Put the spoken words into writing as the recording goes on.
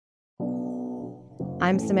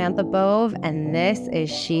I'm Samantha Bove, and this is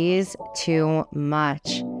She's Too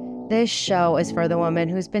Much. This show is for the woman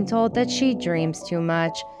who's been told that she dreams too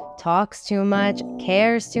much, talks too much,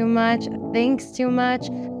 cares too much, thinks too much,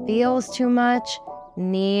 feels too much,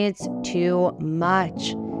 needs too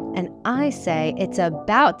much. And I say it's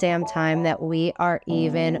about damn time that we are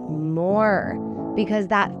even more. Because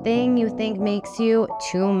that thing you think makes you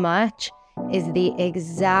too much is the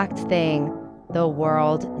exact thing the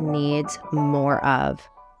world needs more of.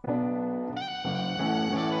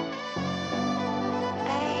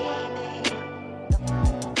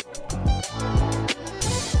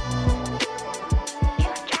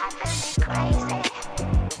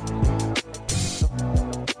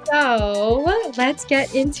 So let's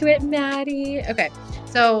get into it, Maddie. Okay.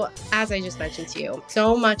 So as I just mentioned to you,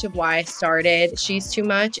 so much of why I started She's Too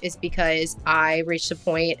Much is because I reached a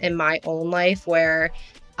point in my own life where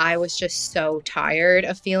I was just so tired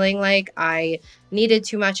of feeling like I needed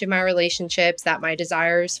too much in my relationships, that my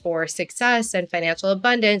desires for success and financial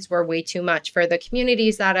abundance were way too much for the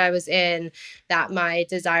communities that I was in, that my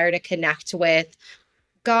desire to connect with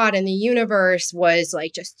God and the universe was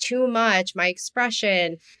like just too much. My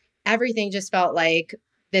expression, everything just felt like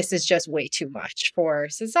this is just way too much for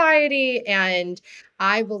society. And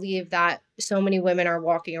I believe that so many women are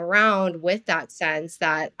walking around with that sense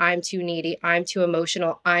that I'm too needy, I'm too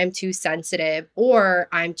emotional, I'm too sensitive, or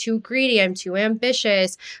I'm too greedy, I'm too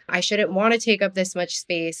ambitious, I shouldn't want to take up this much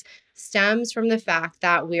space, stems from the fact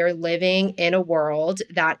that we are living in a world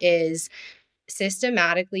that is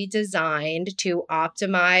systematically designed to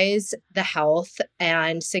optimize the health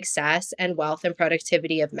and success and wealth and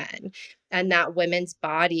productivity of men. And that women's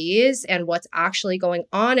bodies and what's actually going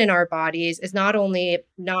on in our bodies is not only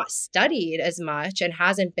not studied as much and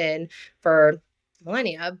hasn't been for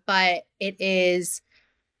millennia, but it is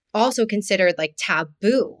also considered like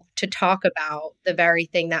taboo to talk about the very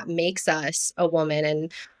thing that makes us a woman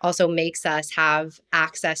and also makes us have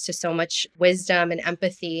access to so much wisdom and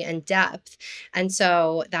empathy and depth. And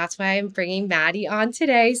so that's why I'm bringing Maddie on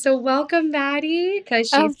today. So welcome, Maddie, because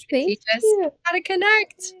she's going to teach us how to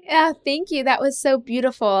connect. Yeah, thank you. That was so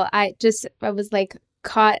beautiful. I was like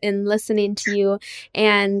caught in listening to you.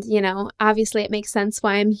 And, obviously it makes sense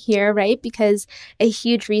why I'm here, right? Because a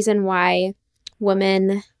huge reason why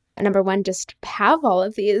women, number one, just have all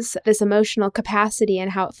of this emotional capacity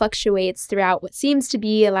and how it fluctuates throughout what seems to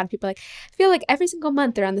be a lot of people I feel like every single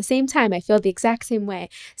month around the same time, I feel the exact same way.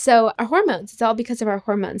 So our hormones, it's all because of our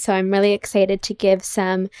hormones. So I'm really excited to give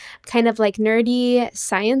some kind of like nerdy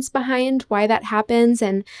science behind why that happens.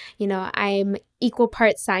 And, I'm equal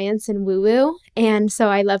parts science and woo-woo. And so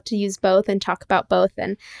I love to use both and talk about both,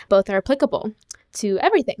 and both are applicable to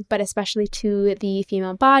everything, but especially to the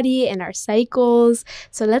female body and our cycles.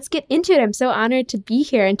 So let's get into it. I'm so honored to be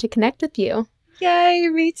here and to connect with you. Yay,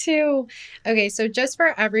 me too. Okay, so just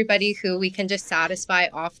for everybody who we can just satisfy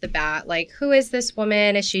off the bat, like, who is this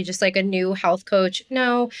woman? Is she just like a new health coach?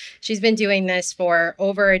 No, she's been doing this for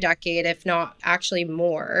over a decade, if not actually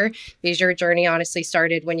more, because your journey honestly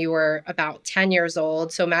started when you were about 10 years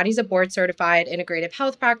old. So Maddie's a board certified integrative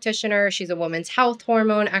health practitioner. She's a woman's health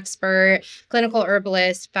hormone expert, clinical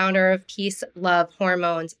herbalist, founder of Peace, Love,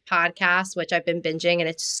 Hormones podcast, which I've been binging and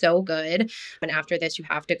it's so good. And after this, you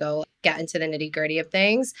have to go get into the nitty-gritty of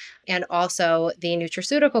things. And also the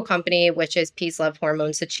nutraceutical company, which is Peace, Love,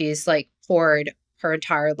 Hormones, that she's like poured her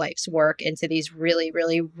entire life's work into these really,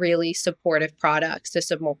 really, really supportive products to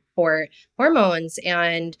support hormones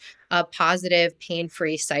and a positive,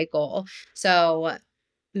 pain-free cycle. So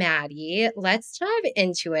Maddie, let's dive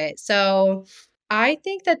into it. So I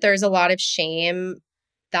think that there's a lot of shame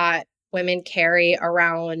that women carry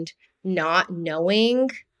around not knowing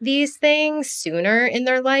these things sooner in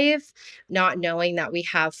their life, not knowing that we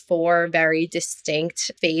have 4 very distinct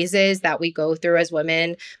phases that we go through as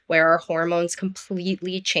women where our hormones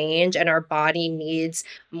completely change and our body needs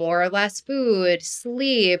more or less food,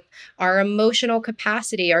 sleep, our emotional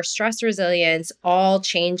capacity, our stress resilience all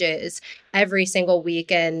changes every single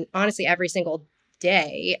week and honestly every single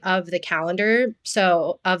day of the calendar,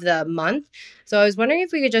 so of the month. So I was wondering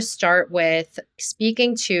if we could just start with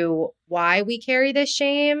speaking to why we carry this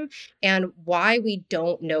shame and why we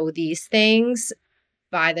don't know these things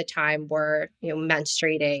by the time we're,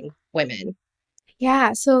 menstruating women.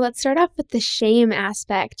 Yeah, so let's start off with the shame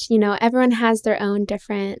aspect. Everyone has their own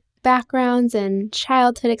different backgrounds and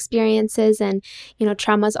childhood experiences, and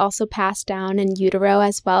trauma is also passed down in utero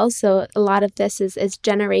as well. So a lot of this is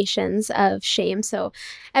generations of shame. So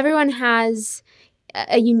everyone has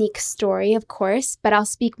a unique story, of course, but I'll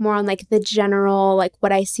speak more on like the general, like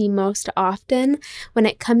what I see most often when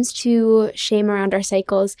it comes to shame around our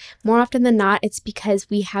cycles. More often than not, it's because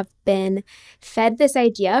we have been fed this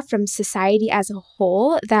idea from society as a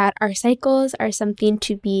whole that our cycles are something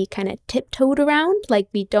to be kind of tiptoed around. Like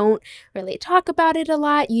we don't really talk about it a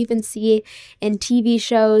lot. You even see in TV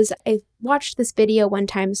shows. I watched this video one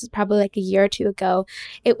time. This was probably like a year or two ago.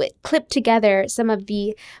 It clipped together some of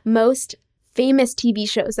the most famous TV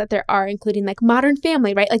shows that there are, including like Modern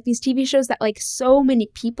Family, right? Like these TV shows that like so many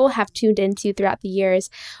people have tuned into throughout the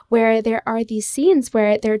years, where there are these scenes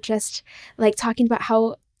where they're just like talking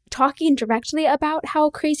directly about how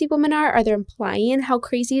crazy women are, or they're implying how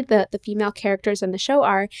crazy the female characters in the show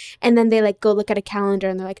are. And then they like go look at a calendar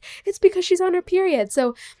and they're like, it's because she's on her period.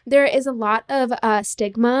 So there is a lot of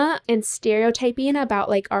stigma and stereotyping about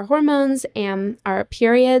like our hormones and our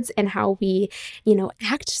periods and how we,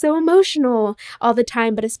 act so emotional all the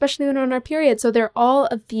time, but especially when we're on our period. So there are all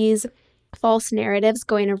of these false narratives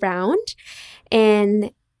going around.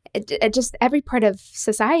 And just every part of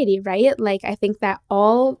society, right? Like, I think that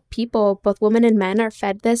all people, both women and men, are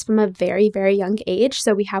fed this from a very, very young age.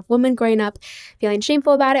 So we have women growing up feeling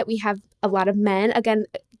shameful about it. We have a lot of men, again,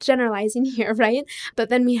 generalizing here, right? But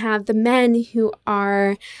then we have the men who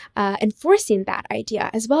are enforcing that idea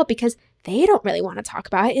as well, because they don't really want to talk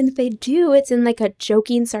about it. And if they do, it's in like a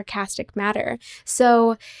joking, sarcastic manner.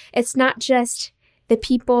 So it's not just the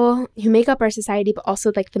people who make up our society, but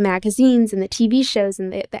also like the magazines and the TV shows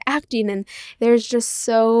and the acting. And there's just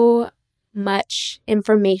so much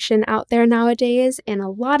information out there nowadays. And a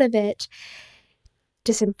lot of it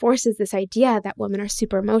just enforces this idea that women are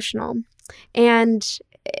super emotional. And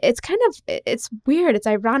it's weird. It's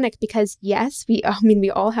ironic because yes, we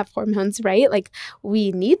all have hormones, right? Like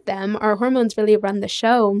we need them. Our hormones really run the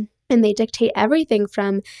show, and they dictate everything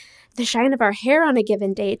from the shine of our hair on a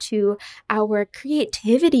given day to our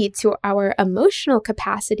creativity, to our emotional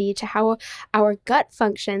capacity, to how our gut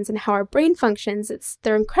functions and how our brain functions.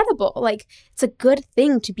 They're incredible. Like it's a good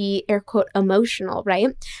thing to be air quote emotional,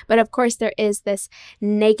 right? But of course there is this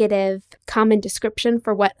negative common description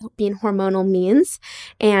for what being hormonal means,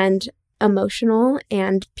 and emotional,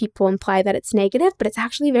 and people imply that it's negative, but it's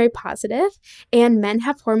actually very positive. And men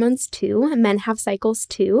have hormones too. Men have cycles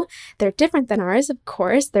too. They're different than ours, of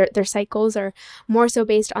course. Their cycles are more so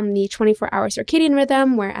based on the 24-hour circadian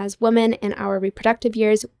rhythm, whereas women in our reproductive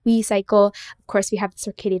years, we cycle. Of course, we have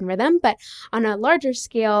the circadian rhythm, but on a larger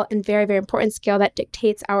scale and very, very important scale that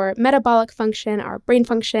dictates our metabolic function, our brain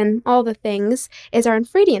function, all the things, is our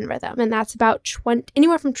infradian rhythm. And that's about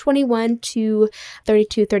anywhere from 21 to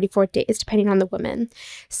 32, 34 days, depending on the woman.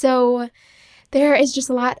 So there is just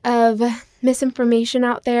a lot of misinformation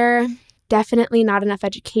out there. Definitely not enough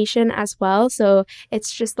education as well. So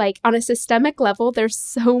it's just like on a systemic level, there's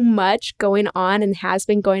so much going on and has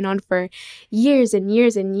been going on for years and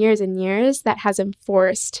years and years and years that has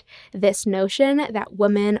enforced this notion that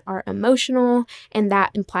women are emotional, and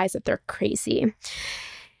that implies that they're crazy.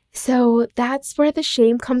 So that's where the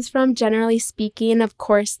shame comes from, generally speaking. Of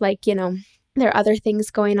course, there are other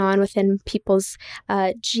things going on within people's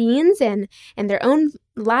genes and their own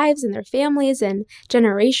lives and their families and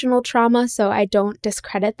generational trauma. So I don't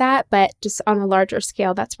discredit that, but just on a larger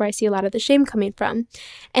scale, that's where I see a lot of the shame coming from.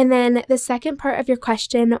 And then the second part of your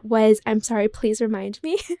question was, I'm sorry, please remind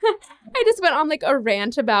me. I just went on like a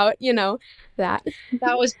rant about, that.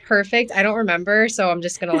 That was perfect. I don't remember, so I'm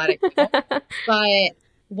just going to let it go. But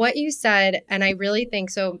what you said, and I really think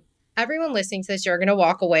so, everyone listening to this, you're going to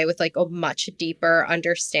walk away with like a much deeper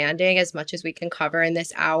understanding, as much as we can cover in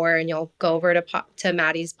this hour. And you'll go over to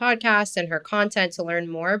Maddie's podcast and her content to learn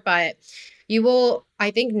more. But you will,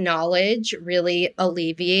 I think, knowledge really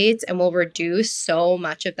alleviates and will reduce so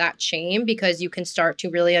much of that shame, because you can start to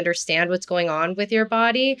really understand what's going on with your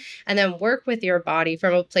body and then work with your body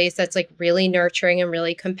from a place that's like really nurturing and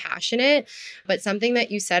really compassionate. But something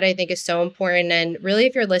that you said, I think, is so important. And really,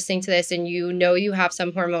 if you're listening to this and you know you have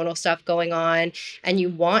some hormonal stuff going on and you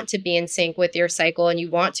want to be in sync with your cycle and you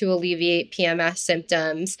want to alleviate PMS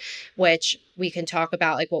symptoms, which we can talk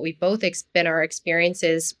about, like what we both been our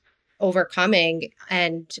experiences overcoming,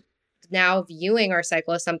 and now viewing our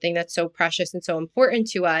cycle as something that's so precious and so important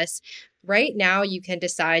to us. Right now, you can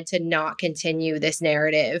decide to not continue this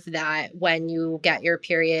narrative that when you get your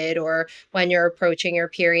period or when you're approaching your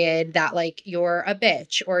period, that like you're a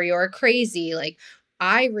bitch or you're crazy. Like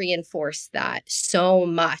I reinforced that so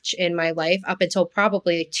much in my life up until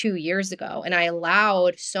probably 2 years ago. And I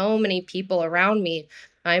allowed so many people around me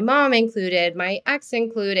my mom included, my ex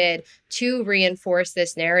included, to reinforce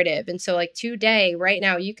this narrative. And so like today, right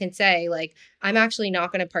now, you can say like, I'm actually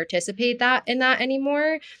not going to participate in that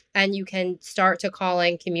anymore. And you can start to call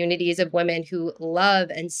in communities of women who love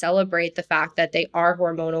and celebrate the fact that they are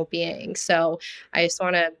hormonal beings. So I just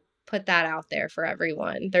want to put that out there for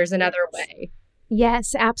everyone. There's another way.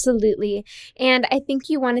 Yes, absolutely. And I think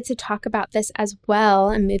you wanted to talk about this as well.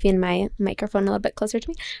 I'm moving my microphone a little bit closer to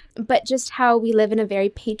me, but just how we live in a very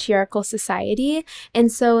patriarchal society.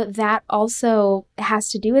 And so that also has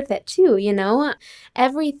to do with it too, you know?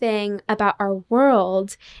 Everything about our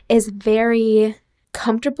world is very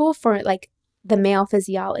comfortable for like the male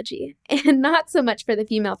physiology and not so much for the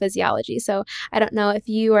female physiology. So I don't know if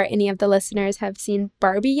you or any of the listeners have seen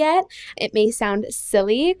Barbie yet. It may sound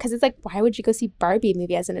silly because it's like, why would you go see Barbie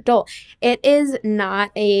movie as an adult? It is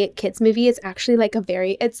not a kids movie. It's actually like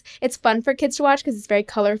it's fun for kids to watch because it's very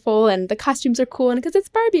colorful and the costumes are cool and because it's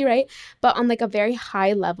Barbie, right? But on like a very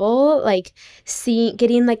high level, like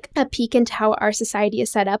getting like a peek into how our society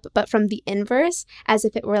is set up, but from the inverse, as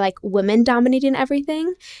if it were like women dominating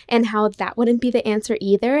everything, and how that wouldn't be the answer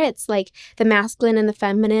either. It's like the masculine and the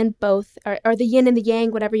feminine both, or the yin and the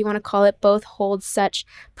yang, whatever you want to call it, both hold such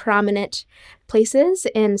prominent places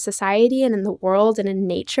in society and in the world and in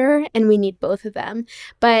nature, and we need both of them.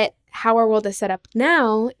 But how our world is set up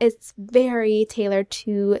now, it's very tailored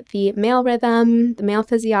to the male rhythm, the male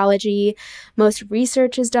physiology. Most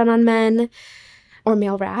research is done on men or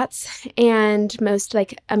male rats, and most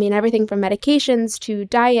everything from medications to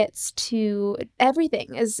diets to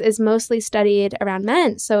everything is mostly studied around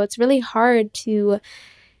men. So it's really hard to,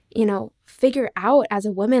 figure out as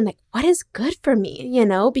a woman, like, what is good for me,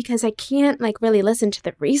 because I can't really listen to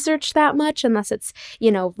the research that much unless it's,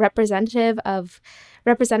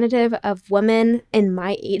 representative of women in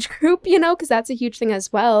my age group, because that's a huge thing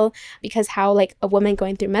as well, because how a woman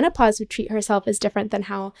going through menopause would treat herself is different than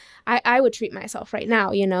how I would treat myself right now,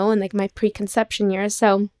 in my preconception years.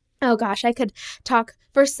 So, oh gosh, I could talk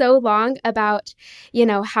for so long about,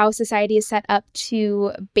 how society is set up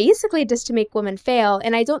to basically just to make women fail.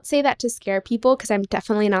 And I don't say that to scare people because I'm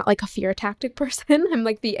definitely not a fear tactic person. I'm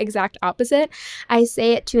the exact opposite. I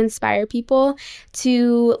say it to inspire people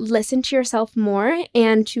to listen to yourself more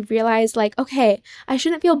and to realize okay, I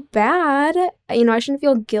shouldn't feel bad. I shouldn't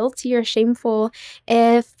feel guilty or shameful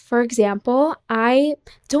if, for example, I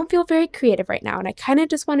don't feel very creative right now and I kind of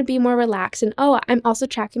just want to be more relaxed. And I'm also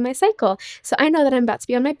tracking my cycle. So I know that I'm about to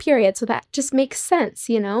be on my period. So that just makes sense,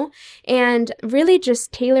 and really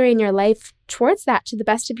just tailoring your life towards that to the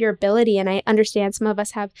best of your ability. And I understand some of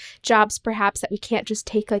us have jobs perhaps that we can't just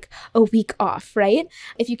take a week off, right?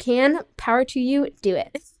 If you can, power to you, do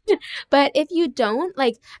it. But if you don't,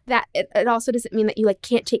 that, it also doesn't mean that you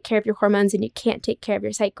can't take care of your hormones and you can't take care of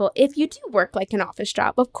your cycle. If you do work an office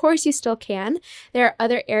job, of course you still can. There are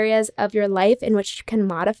other areas of your life in which you can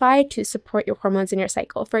modify to support your hormones and your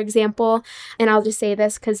cycle. For example, and I'll just say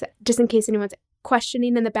this because just in case anyone's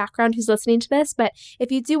questioning in the background who's listening to this, but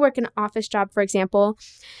if you do work an office job, for example,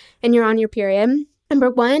 and you're on your period, number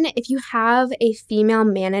one, if you have a female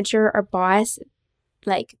manager or boss,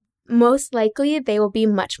 most likely they will be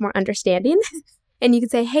much more understanding. And you can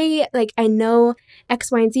say, hey, I know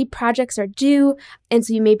X, Y, and Z projects are due. And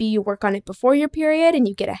so maybe you work on it before your period and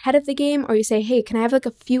you get ahead of the game. Or you say, hey, can I have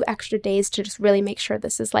a few extra days to just really make sure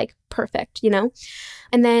this is perfect,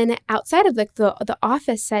 And then outside of the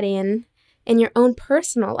office setting, in your own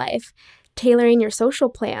personal life, tailoring your social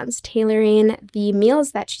plans, tailoring the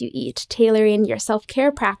meals that you eat, tailoring your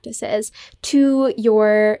self-care practices to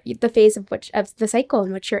the phase of the cycle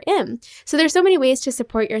in which you're in. So there's so many ways to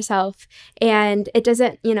support yourself, and it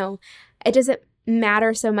doesn't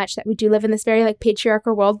matter so much that we do live in this very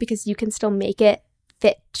patriarchal world, because you can still make it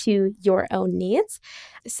fit to your own needs.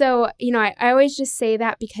 So, I always just say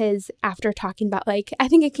that because after talking about I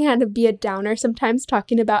think it can kind of be a downer sometimes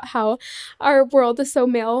talking about how our world is so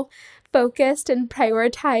male focused and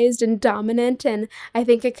prioritized and dominant. And I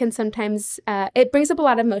think it can sometimes, it brings up a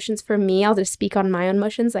lot of emotions for me. I'll just speak on my own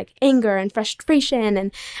emotions like anger and frustration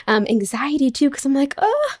and anxiety too, because I'm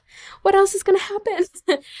oh, what else is going to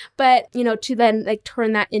happen? But, to then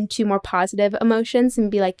turn that into more positive emotions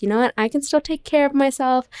and be you know what, I can still take care of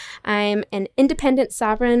myself. I'm an independent,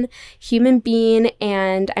 sovereign human being,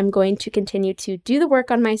 and I'm going to continue to do the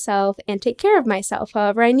work on myself and take care of myself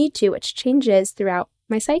however I need to, which changes throughout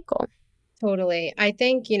my cycle. Totally. I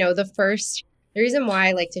think, the reason why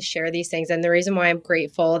I like to share these things and the reason why I'm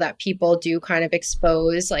grateful that people do kind of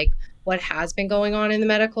expose what has been going on in the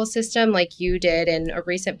medical system. Like you did in a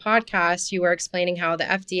recent podcast, you were explaining how the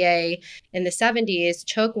FDA in the 70s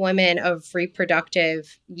took women of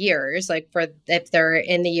reproductive years, like for if they're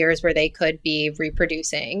in the years where they could be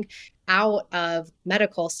reproducing, out of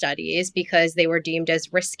medical studies because they were deemed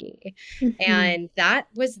as risky. And that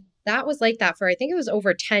was like that for, I think it was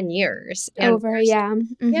over 10 years. And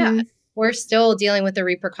yeah, we're still dealing with the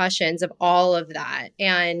repercussions of all of that.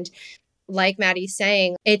 And like Maddie's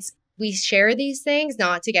saying, we share these things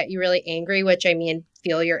not to get you really angry, which I mean,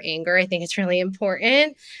 feel your anger. I think it's really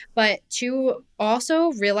important, but to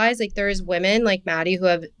also realize like there's women like Maddie who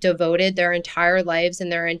have devoted their entire lives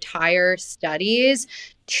and their entire studies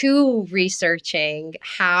to researching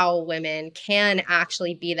how women can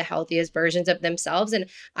actually be the healthiest versions of themselves. And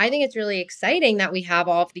I think it's really exciting that we have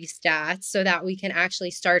all of these stats so that we can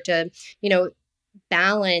actually start to,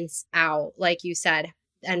 balance out, like you said,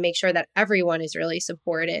 and make sure that everyone is really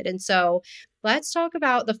supported. And so let's talk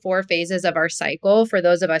about the 4 phases of our cycle for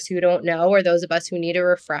those of us who don't know, or those of us who need a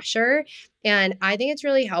refresher. And I think it's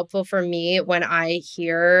really helpful for me when I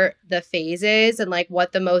hear the phases and like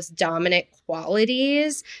what the most dominant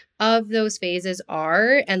qualities of those phases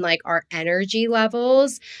are and like our energy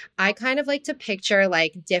levels. I kind of like to picture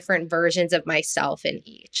like different versions of myself in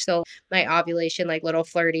each. So my ovulation, like little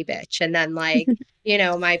flirty bitch. And then like,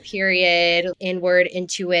 my period, inward,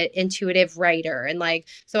 intuitive writer. And like,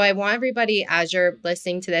 so I want everybody, as you're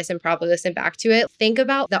listening to this and probably listen back to it, think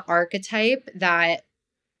about the archetype that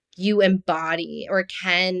you embody or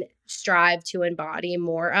can strive to embody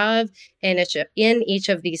more of in each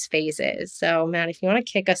of these phases. So, Matt, if you want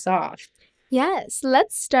to kick us off. Yes,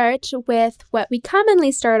 let's start with what we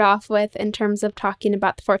commonly start off with in terms of talking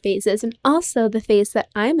about the 4 phases, and also the phase that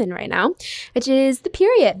I'm in right now, which is the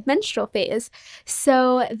period, menstrual phase.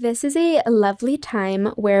 So this is a lovely time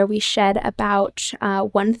where we shed about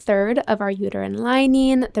 1/3 of our uterine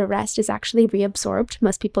lining. The rest is actually reabsorbed.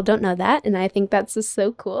 Most people don't know that, and I think that's just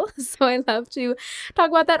so cool. So I love to talk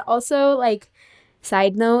about that. Also, like,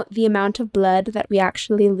 side note, the amount of blood that we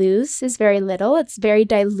actually lose is very little. It's very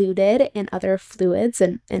diluted in other fluids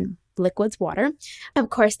and liquids, water.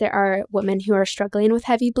 Of course, there are women who are struggling with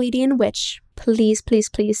heavy bleeding, which please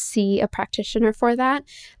see a practitioner for that.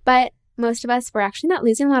 But most of us, we're actually not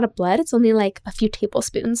losing a lot of blood. It's only like a few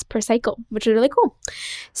tablespoons per cycle, which is really cool.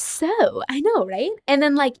 So I know, right? And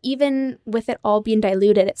then like even with it all being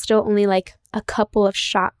diluted, it's still only like a couple of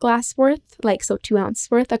shot glass worth, like so 2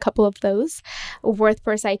 ounce worth, a couple of those worth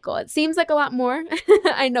per cycle. It seems like a lot more,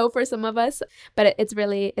 I know for some of us, but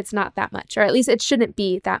it's not that much, or at least it shouldn't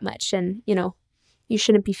be that much. And you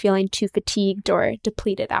shouldn't be feeling too fatigued or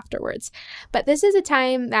depleted afterwards. But this is a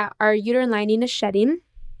time that our uterine lining is shedding.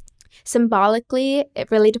 Symbolically, it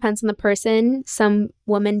really depends on the person. Some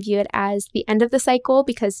women view it as the end of the cycle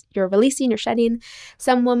because you're releasing, you're shedding.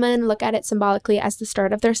 Some women look at it symbolically as the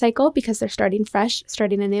start of their cycle because they're starting fresh,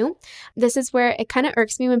 starting anew. This is where it kind of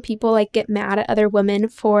irks me when people like get mad at other women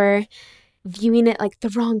for viewing it like the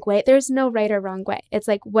wrong way. There's no right or wrong way. It's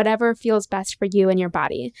like whatever feels best for you and your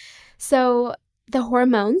body. So the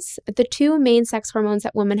hormones, the 2 main sex hormones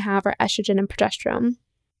that women have are estrogen and progesterone.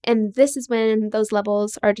 And this is when those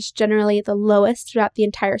levels are just generally the lowest throughout the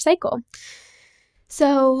entire cycle.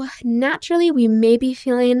 So naturally, we may be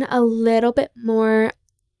feeling a little bit more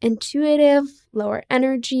intuitive, lower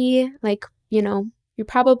energy, like, you're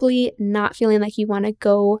probably not feeling like you want to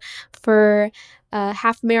go for a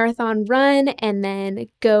half marathon run and then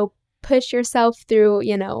go push yourself through,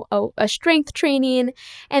 a strength training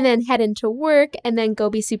and then head into work and then go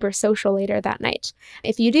be super social later that night.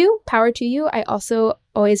 If you do, power to you. I also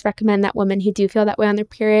always recommend that women who do feel that way on their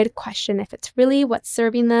period question if it's really what's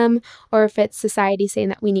serving them or if it's society saying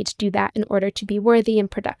that we need to do that in order to be worthy and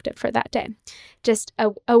productive for that day. Just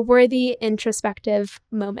a worthy introspective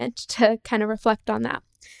moment to kind of reflect on that.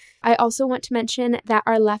 I also want to mention that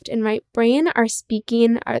our left and right brain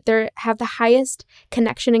have the highest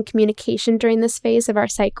connection and communication during this phase of our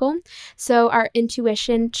cycle. So our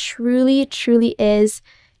intuition truly, truly is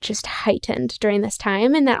just heightened during this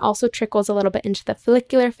time. And that also trickles a little bit into the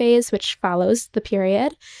follicular phase, which follows the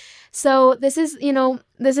period. So this is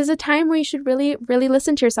a time where you should really, really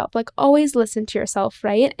listen to yourself, like always listen to yourself,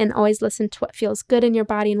 right? And always listen to what feels good in your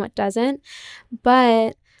body and what doesn't.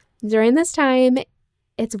 But during this time,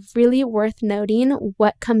 it's really worth noting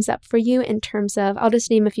what comes up for you in terms of, I'll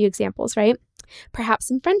just name a few examples, right? Perhaps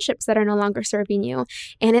some friendships that are no longer serving you,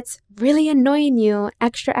 and it's really annoying you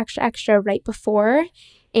extra right before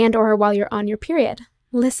and or while you're on your period.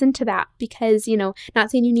 listen to that, because,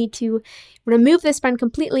 not saying you need to remove this friend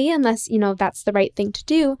completely unless, that's the right thing to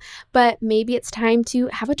do, but maybe it's time to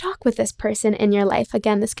have a talk with this person in your life.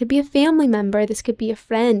 Again, this could be a family member, this could be a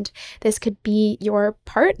friend, this could be your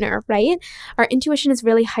partner, right? Our intuition is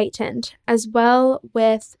really heightened, as well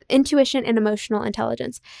with intuition and emotional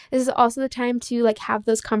intelligence. This is also the time to have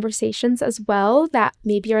those conversations as well that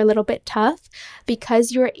maybe are a little bit tough,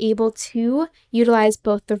 because you're able to utilize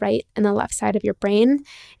both the right and the left side of your brain.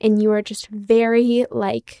 And you are just very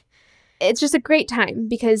it's just a great time,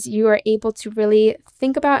 because you are able to really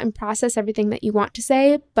think about and process everything that you want to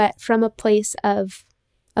say, but from a place of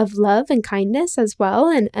love and kindness as well,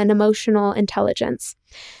 and emotional intelligence.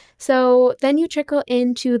 So then you trickle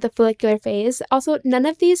into the follicular phase. Also, none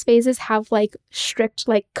of these phases have strict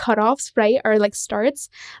cutoffs, right? Or starts.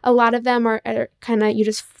 A lot of them are kind of, you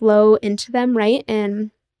just flow into them, right?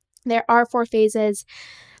 And there are 4 phases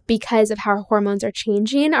because of how our hormones are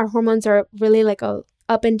changing. Our hormones are really like a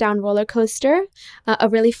up and down roller coaster, a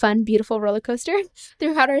really fun, beautiful roller coaster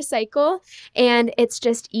throughout our cycle. And it's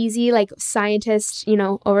just easy. Scientists,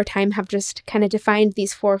 over time have just kind of defined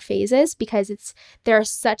these 4 phases, because there are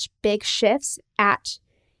such big shifts at,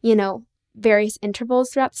 various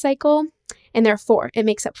intervals throughout the cycle. And there are 4. It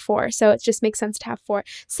makes up 4. So it just makes sense to have 4.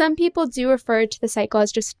 Some people do refer to the cycle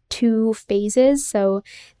as just 2 phases. So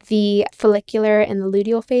the follicular and the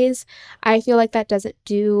luteal phase. I feel like that doesn't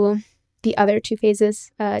do the other 2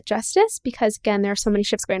 phases justice, because again, there are so many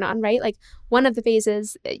shifts going on, right? One of the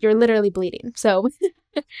phases, you're literally bleeding. So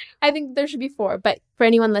I think there should be 4. But for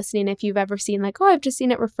anyone listening, if you've ever seen I've just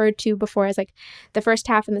seen it referred to before as the first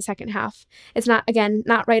half and the second half, it's not, again,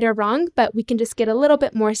 not right or wrong, but we can just get a little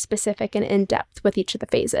bit more specific and in depth with each of the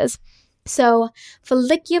phases. So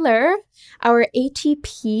follicular, our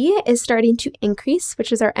ATP is starting to increase,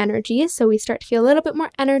 which is our energy. So we start to feel a little bit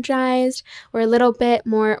more energized. We're a little bit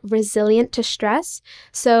more resilient to stress.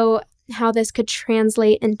 So how this could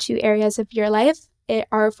translate into areas of your life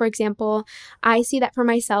are, for example, I see that for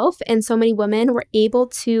myself, and so many women were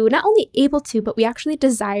not only able to, but we actually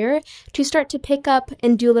desire to start to pick up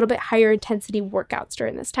and do a little bit higher intensity workouts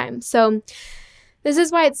during this time. So this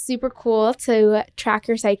is why it's super cool to track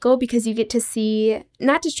your cycle, because you get to see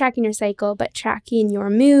not just tracking your cycle, but tracking your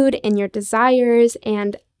mood and your desires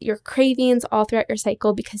and your cravings all throughout your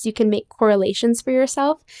cycle, because you can make correlations for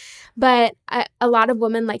yourself. But a lot of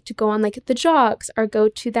women like to go on the jogs, or go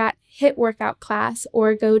to that HIIT workout class,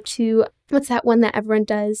 or go to, what's that one that everyone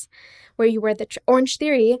does where you wear the Orange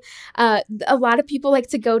Theory. A lot of people like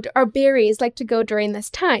to go, or berries like to go during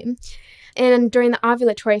this time. And during the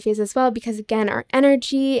ovulatory phase as well, because again, our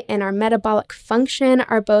energy and our metabolic function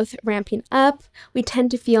are both ramping up. We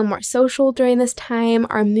tend to feel more social during this time.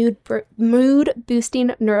 Our mood boosting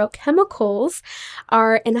neurochemicals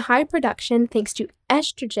are in high production thanks to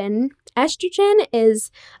estrogen. Estrogen is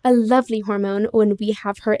a lovely hormone when we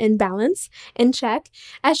have her in balance, in check.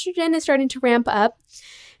 Estrogen is starting to ramp up.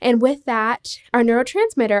 And with that, our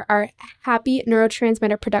happy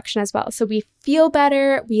neurotransmitter production as well. So we feel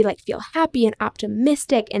better, we feel happy and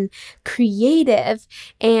optimistic and creative,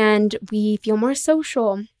 and we feel more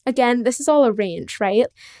social. Again, this is all a range, right?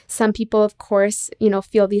 Some people, of course,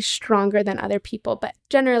 feel these stronger than other people, but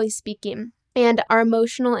generally speaking. And our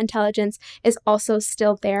emotional intelligence is also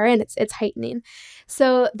still there, and it's heightening.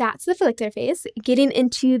 So that's the follicular phase. Getting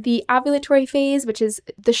into the ovulatory phase, which is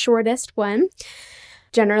the shortest one,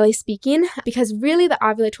 generally speaking, because really the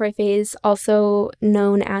ovulatory phase, also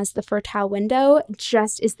known as the fertile window,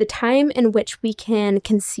 just is the time in which we can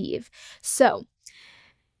conceive. So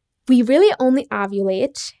we really only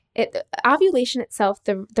ovulate. Ovulation itself,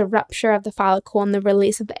 the rupture of the follicle and the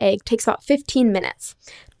release of the egg, takes about 15 minutes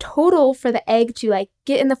total for the egg to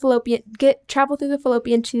travel through the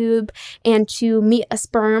fallopian tube and to meet a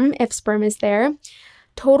sperm, if sperm is there.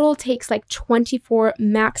 Total takes 24,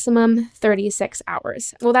 maximum 36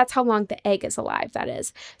 hours. Well, that's how long the egg is alive, that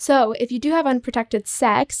is. So if you do have unprotected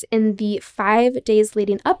sex in the 5 days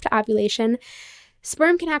leading up to ovulation,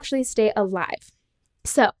 sperm can actually stay alive.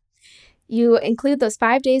 So you include those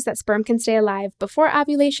 5 days that sperm can stay alive before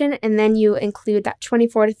ovulation, and then you include that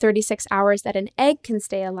 24 to 36 hours that an egg can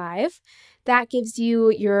stay alive. That gives you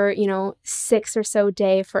your, 6 or so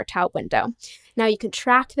day fertile window. Now you can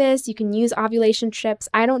track this. You can use ovulation strips.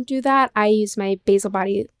 I don't do that. I use my basal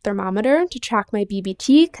body thermometer to track my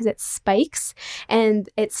BBT because it spikes and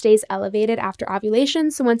it stays elevated after ovulation.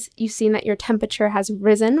 So once you've seen that your temperature has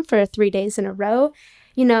risen for 3 days in a row,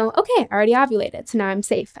 okay, I already ovulated. So now I'm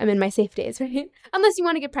safe. I'm in my safe days, right? Unless you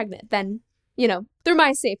want to get pregnant, then they're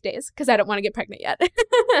my safe days because I don't want to get pregnant yet.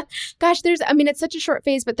 Gosh, it's such a short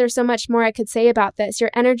phase, but there's so much more I could say about this.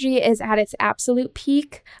 Your energy is at its absolute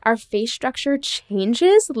peak. Our face structure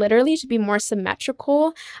changes literally to be more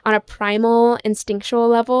symmetrical on a primal instinctual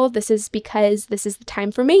level. This is because this is the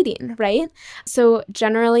time for mating, right? So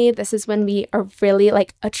generally, this is when we are really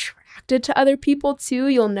like attracted to other people too.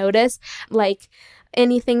 You'll notice like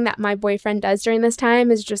anything that my boyfriend does during this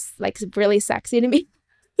time is just like really sexy to me.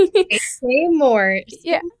 Say more.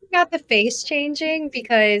 Yeah. About the face changing,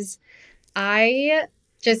 because the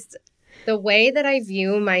way that I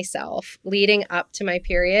view myself leading up to my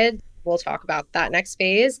period, we'll talk about that next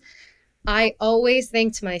phase. I always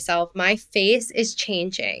think to myself, my face is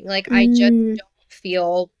changing. Like I just don't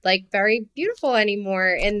feel like very beautiful anymore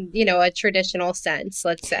in, a traditional sense,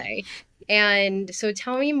 let's say. And so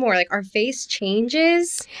tell me more, like our face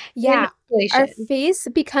changes? Yeah. Our face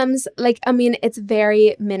becomes like, it's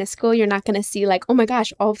very minuscule. You're not going to see like, oh my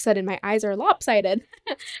gosh, all of a sudden my eyes are lopsided.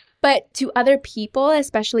 But to other people,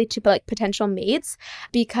 especially to like potential mates,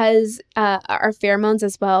 because our pheromones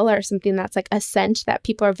as well are something that's like a scent that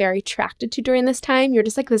people are very attracted to during this time. You're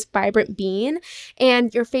just like this vibrant being,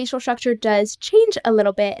 and your facial structure does change a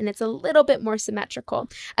little bit, and it's a little bit more symmetrical.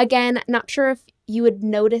 Again, not sure if you would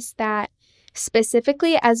notice that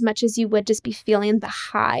specifically as much as you would just be feeling the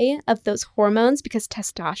high of those hormones, because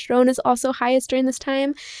testosterone is also highest during this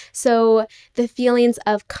time. So the feelings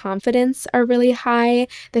of confidence are really high.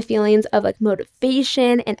 The feelings of like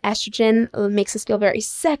motivation and estrogen makes us feel very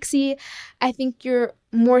sexy. I think you're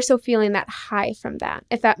more so feeling that high from that,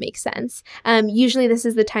 if that makes sense. Usually this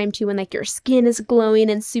is the time too when like your skin is glowing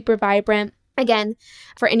and super vibrant. Again,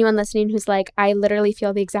 for anyone listening who's like, I literally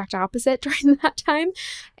feel the exact opposite during that time,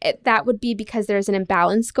 that would be because there's an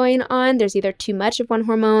imbalance going on. There's either too much of one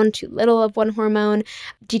hormone, too little of one hormone.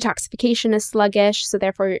 Detoxification is sluggish, so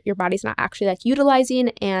therefore your body's not actually like utilizing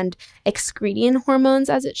and excreting hormones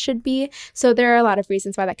as it should be. So there are a lot of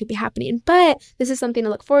reasons why that could be happening. But this is something to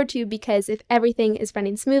look forward to, because if everything is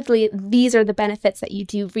running smoothly, these are the benefits that you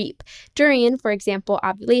do reap during, for example,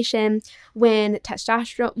 ovulation, when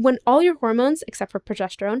all your hormones except for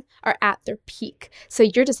progesterone are at their peak. So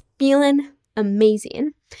you're just feeling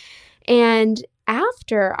amazing. And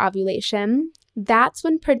after ovulation, that's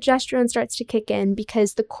when progesterone starts to kick in,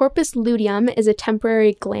 because the corpus luteum is a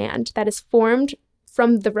temporary gland that is formed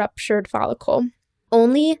from the ruptured follicle.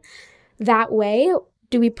 Only that way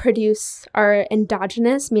do we produce our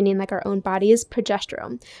endogenous, meaning like our own body's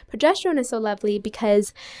progesterone. Progesterone is so lovely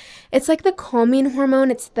because it's like the calming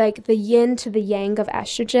hormone. It's like the yin to the yang of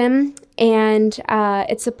estrogen, and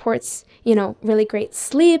it supports, really great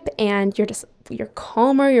sleep, and you're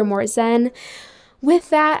calmer, you're more zen. With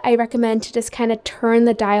that, I recommend to just kind of turn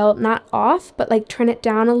the dial, not off, but like turn it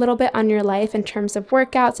down a little bit on your life in terms of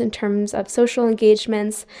workouts, in terms of social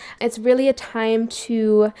engagements. It's really a time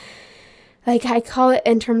to, like, I call it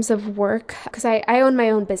in terms of work, because I own my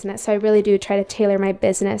own business, so I really do try to tailor my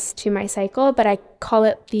business to my cycle, but I call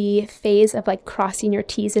it the phase of like crossing your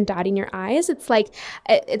T's and dotting your I's. It's like,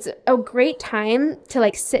 it's a great time to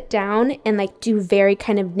like sit down and like do very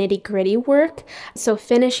kind of nitty gritty work. So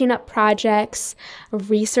finishing up projects,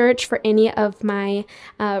 research for any of my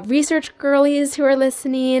research girlies who are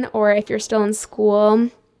listening, or if you're still in school,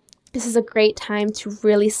 this is a great time to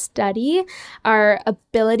really study. Our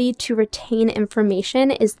ability to retain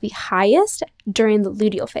information is the highest during the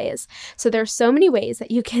luteal phase. So there are so many ways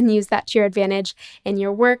that you can use that to your advantage in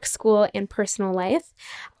your work, school, and personal life.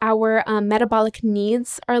 Our metabolic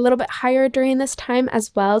needs are a little bit higher during this time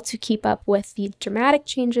as well, to keep up with the dramatic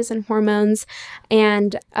changes in hormones.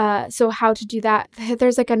 And so how to do that?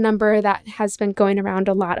 There's like a number that has been going around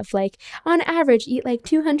a lot of like, on average, eat like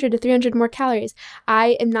 200 to 300 more calories.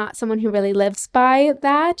 I am not someone who really lives by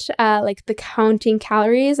that, like the counting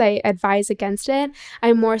calories. I advise against it.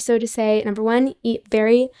 I'm more so to say, number one, eat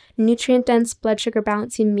very nutrient-dense blood sugar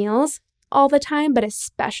balancing meals all the time, but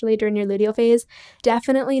especially during your luteal phase.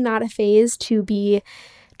 Definitely not a phase to be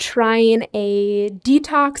trying a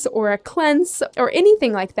detox or a cleanse or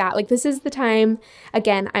anything like that. Like, this is the time,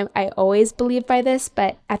 again, I always believe by this,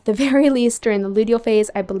 but at the very least during the luteal phase,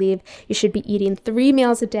 I believe you should be eating 3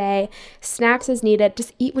 meals a day, snacks as needed.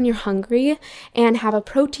 Just eat when you're hungry and have a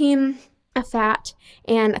protein, a fat,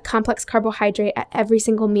 and a complex carbohydrate at every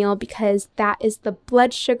single meal, because that is the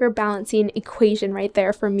blood sugar balancing equation right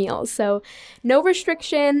there for meals. So no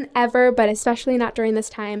restriction ever, but especially not during this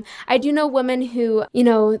time. I do know women who,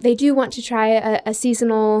 they do want to try a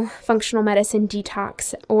seasonal functional medicine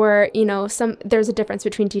detox, or, there's a difference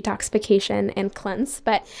between detoxification and cleanse,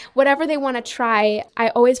 but whatever they want to try, I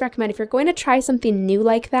always recommend, if you're going to try something new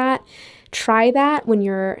like that, try that when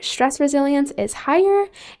your stress resilience is higher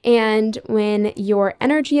and when your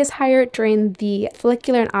energy is higher during the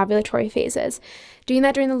follicular and ovulatory phases. Doing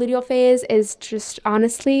that during the luteal phase is just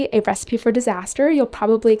honestly a recipe for disaster. You'll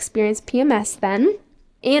probably experience PMS then,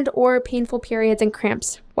 and or painful periods and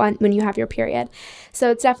cramps when you have your period.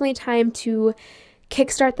 So it's definitely time to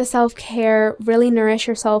kickstart the self-care, really nourish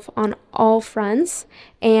yourself on all fronts,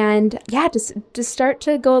 and just start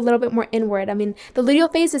to go a little bit more inward. I mean, the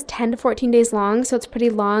luteal phase is 10 to 14 days long, so it's pretty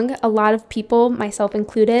long. A lot of people, myself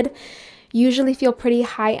included, usually feel pretty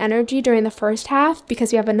high energy during the first half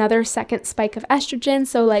because we have another second spike of estrogen.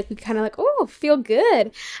 So like we kind of like, oh, feel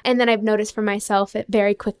good. And then I've noticed for myself, it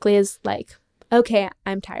very quickly is like, okay,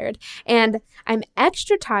 I'm tired. And I'm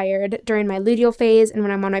extra tired during my luteal phase and when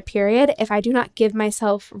I'm on my period if I do not give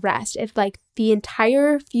myself rest. If like the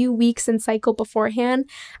entire few weeks and cycle beforehand,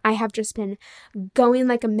 I have just been going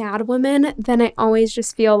like a mad woman, then I always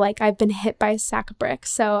just feel like I've been hit by a sack of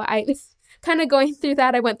bricks. So I kind of going through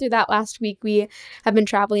that. I went through that last week. We have been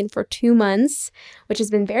traveling for 2 months, which has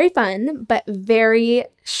been very fun, but very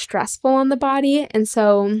stressful on the body. And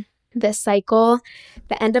so this cycle,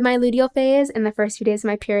 the end of my luteal phase and the first few days of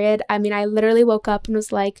my period, I mean, I literally woke up and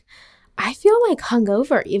was like, I feel like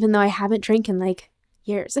hungover, even though I haven't drank in like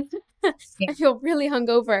years. I feel really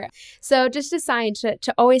hungover. So just a sign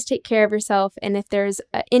to always take care of yourself. And if there's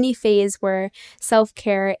any phase where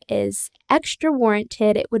self-care is extra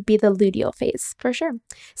warranted, it would be the luteal phase for sure.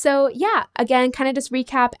 So yeah, again, kind of just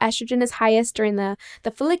recap, estrogen is highest during the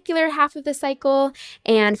follicular half of the cycle,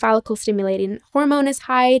 and follicle stimulating hormone is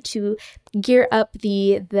high to gear up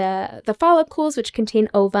the follicles, which contain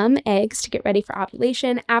ovum, eggs, to get ready for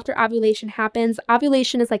ovulation. After ovulation happens,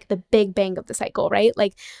 ovulation is like the big bang of the cycle, right?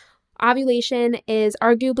 Like ovulation is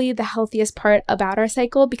arguably the healthiest part about our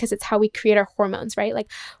cycle because it's how we create our hormones, right? Like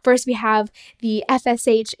first we have the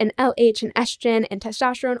FSH and LH and estrogen and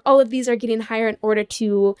testosterone. All of these are getting higher in order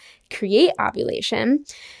to create ovulation.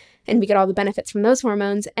 And we get all the benefits from those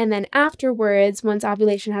hormones. And then afterwards, once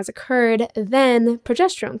ovulation has occurred, then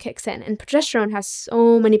progesterone kicks in. And progesterone has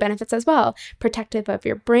so many benefits as well. Protective of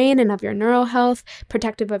your brain and of your neural health,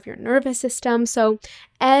 protective of your nervous system. So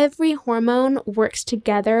every hormone works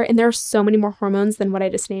together. And there are so many more hormones than what I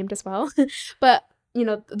just named as well. But,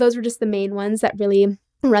 those were just the main ones that really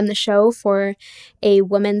run the show for a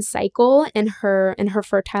woman's cycle in her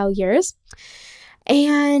fertile years.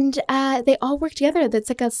 And they all work together. That's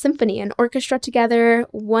like a symphony, an orchestra together.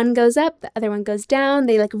 One goes up, the other one goes down.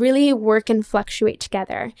 They like really work and fluctuate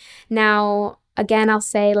together. Now, again, I'll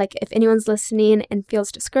say like if anyone's listening and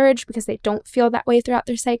feels discouraged because they don't feel that way throughout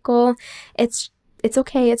their cycle, it's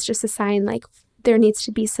okay. It's just a sign like there needs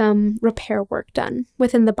to be some repair work done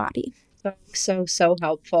within the body. So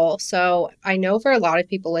helpful. So I know for a lot of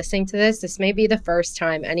people listening to this may be the first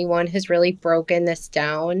time anyone has really broken this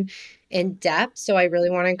down in depth. So I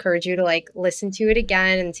really want to encourage you to like listen to it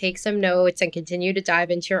again and take some notes and continue to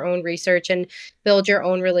dive into your own research and build your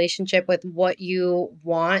own relationship with what you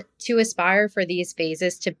want to aspire for these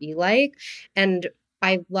phases to be like. And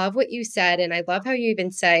I love what you said. And I love how you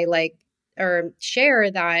even say like, or share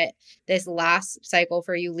that this last cycle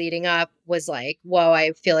for you leading up was like, whoa,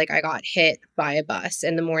 I feel like I got hit by a bus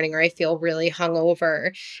in the morning, or I feel really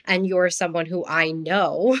hungover. And you're someone who I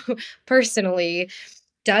know personally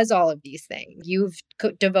does all of these things. You've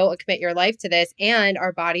devote and commit your life to this, and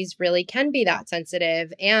our bodies really can be that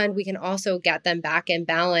sensitive, and we can also get them back in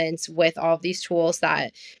balance with all of these tools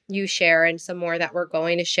that you share and some more that we're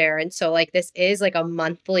going to share. And so like this is like a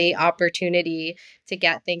monthly opportunity to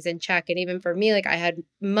get things in check. And even for me, like I had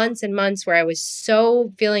months and months where I was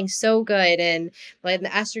feeling so good, and when the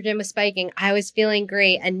estrogen was spiking, I was feeling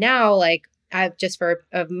great. And now like I've just for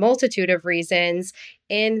a multitude of reasons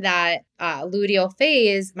in that luteal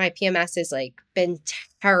phase, my PMS has like been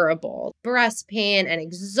terrible, breast pain and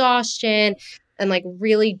exhaustion and like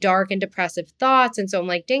really dark and depressive thoughts. And so I'm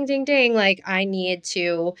like, ding, ding, ding, like I need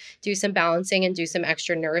to do some balancing and do some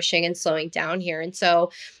extra nourishing and slowing down here. And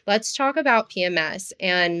so let's talk about PMS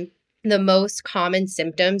and the most common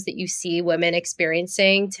symptoms that you see women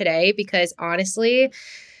experiencing today, because honestly,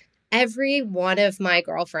 every one of my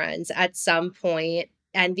girlfriends at some point,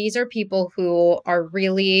 and these are people who are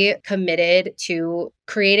really committed to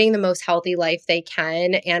creating the most healthy life they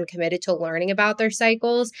can and committed to learning about their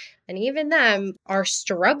cycles. And even them are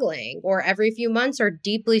struggling, or every few months are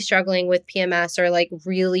deeply struggling with PMS or like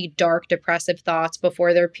really dark depressive thoughts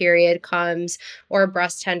before their period comes, or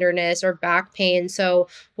breast tenderness or back pain. So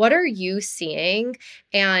what are you seeing,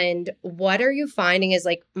 and what are you finding is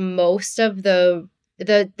like most of the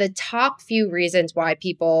top few reasons why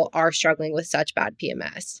people are struggling with such bad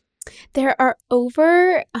PMS? There are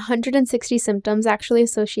over 160 symptoms actually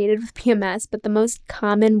associated with PMS, but the most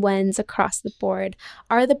common ones across the board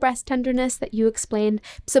are the breast tenderness that you explained.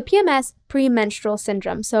 So PMS, premenstrual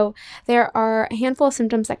syndrome. So there are a handful of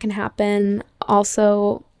symptoms that can happen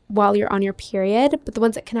also while you're on your period, but the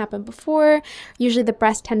ones that can happen before, usually the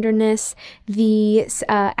breast tenderness, the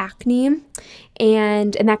acne,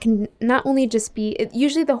 and that can not only just be,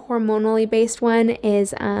 usually the hormonally based one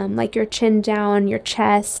is like your chin down, your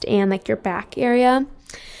chest, and like your back area.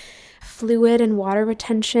 Fluid and water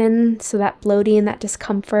retention, so that bloating, that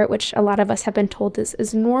discomfort, which a lot of us have been told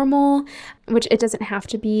is normal, which it doesn't have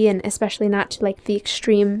to be, and especially not to like the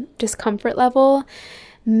extreme discomfort level.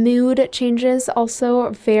 Mood changes also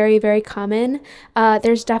are very, very common.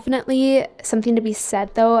 There's definitely something to be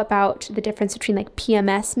said, though, about the difference between like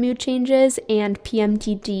PMS mood changes and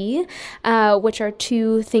PMDD, which are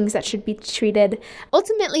two things that should be treated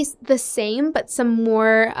ultimately the same, but some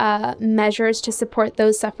more measures to support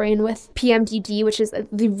those suffering with PMDD, which is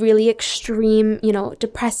the really extreme,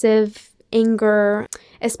 depressive anger,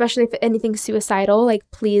 especially if anything's suicidal. Like,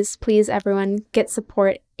 please everyone get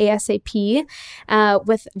support ASAP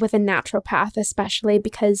with a naturopath, especially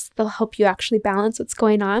because they'll help you actually balance what's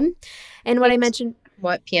going on. And what I mentioned,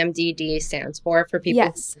 what PMDD stands for people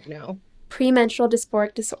yes, who know. Premenstrual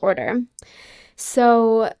dysphoric disorder.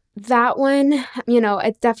 So that one,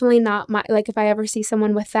 it's definitely not like if I ever see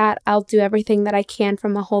someone with that, I'll do everything that I can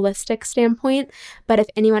from a holistic standpoint. But if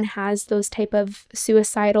anyone has those type of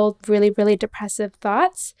suicidal, really, really depressive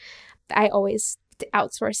thoughts, I always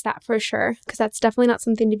outsource that for sure, because that's definitely not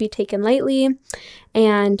something to be taken lightly.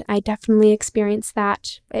 And I definitely experienced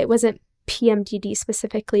that. It wasn't PMDD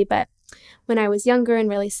specifically, but when I was younger and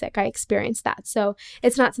really sick, I experienced that. So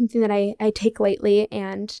it's not something that I take lightly,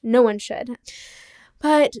 and no one should.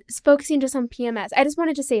 But focusing just on PMS, I just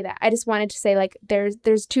wanted to say that. I just wanted to say, like,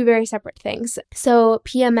 there's two very separate things. So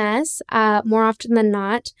PMS, more often than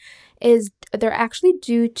not, they're actually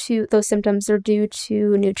due to, those symptoms are due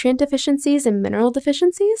to nutrient deficiencies and mineral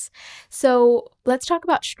deficiencies. So let's talk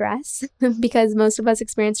about stress, because most of us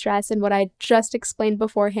experience stress, and what I just explained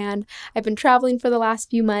beforehand. I've been traveling for the last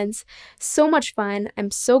few months. So much fun. I'm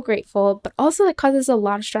so grateful, but also it causes a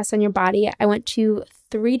lot of stress on your body. I went to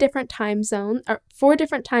 4 different time zones.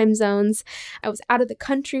 I was out of the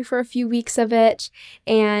country for a few weeks of it,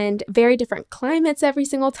 and very different climates every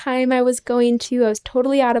single time I was going to. I was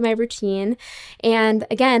totally out of my routine. And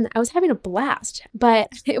again, I was having a blast, but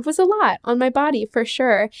it was a lot on my body for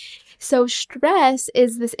sure. So stress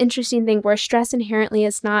is this interesting thing where stress inherently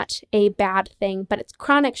is not a bad thing, but it's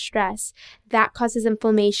chronic stress that causes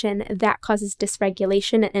inflammation, that causes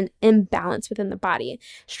dysregulation and imbalance within the body.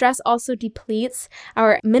 Stress also depletes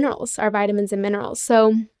our minerals, our vitamins and minerals.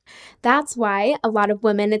 So that's why a lot of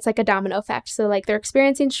women, it's like a domino effect. So like they're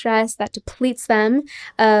experiencing stress that depletes them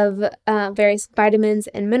of various vitamins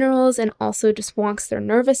and minerals, and also just wonks their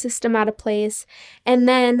nervous system out of place. And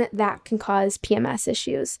then that can cause PMS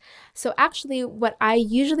issues. So actually what I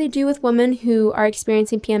usually do with women who are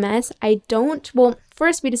experiencing PMS,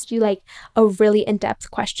 first we just do like a really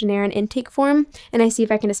in-depth questionnaire and intake form. And I see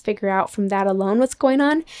if I can just figure out from that alone what's going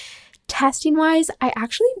on. Testing wise, I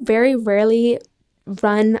actually very rarely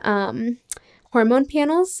run hormone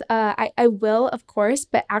panels. I will, of course,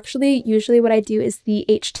 but actually usually what I do is the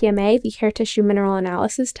HTMA, the hair tissue mineral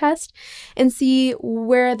analysis test, and see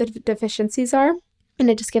where the deficiencies are. And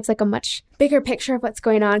it just gives like a much bigger picture of what's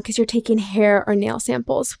going on, because you're taking hair or nail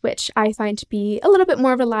samples, which I find to be a little bit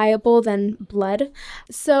more reliable than blood.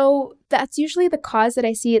 So that's usually the cause that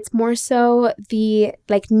I see. It's more so the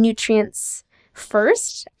like nutrients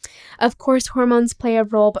first. Of course, hormones play a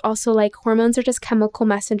role, but also like hormones are just chemical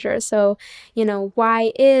messengers. So,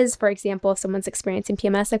 why is, for example, if someone's experiencing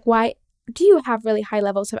PMS, like why do you have really high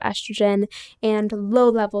levels of estrogen and low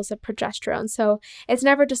levels of progesterone? So it's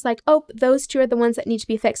never just like, oh, those two are the ones that need to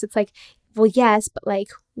be fixed. It's like, well, yes, but like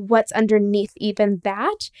what's underneath even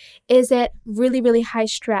that? Is it really, really high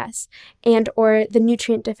stress and or the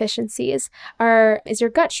nutrient deficiencies? Is your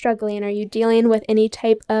gut struggling? Are you dealing with any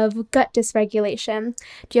type of gut dysregulation?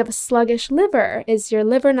 Do you have a sluggish liver? Is your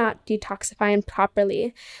liver not detoxifying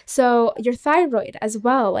properly? So your thyroid as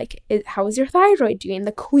well, like how is your thyroid doing?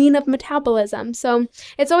 The queen of metabolism. So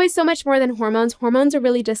it's always so much more than hormones. Hormones are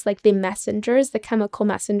really just like the messengers, the chemical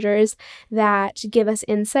messengers that give us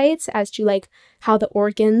insights as to like how the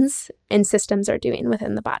organs and systems are doing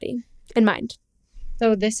within the body and mind.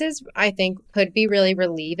 So this is, I think, could be really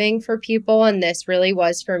relieving for people. And this really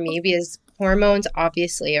was for me, because hormones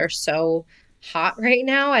obviously are so hot right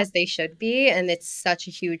now as they should be. And it's such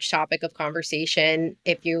a huge topic of conversation.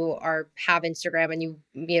 If you have Instagram and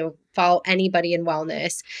you follow anybody in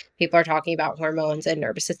wellness, people are talking about hormones and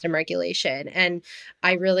nervous system regulation. And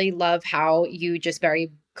I really love how you just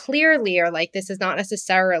very clearly are like, this is not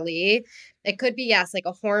necessarily, it could be, yes, like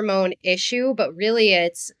a hormone issue, but really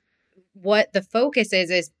it's what the focus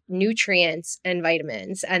is nutrients and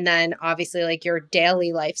vitamins. And then obviously like your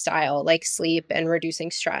daily lifestyle, like sleep and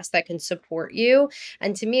reducing stress that can support you.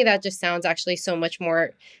 And to me, that just sounds actually so much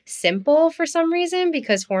more simple for some reason,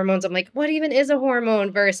 because hormones, I'm like, what even is a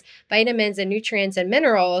hormone versus vitamins and nutrients and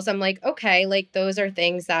minerals? I'm like, okay, like those are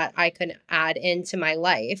things that I could add into my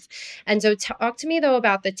life. And so talk to me though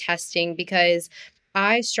about the testing, because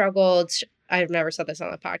I struggled. I've never said this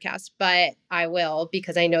on the podcast, but I will,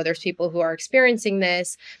 because I know there's people who are experiencing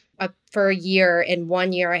this. For a year, in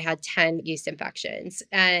 1 year, I had 10 yeast infections,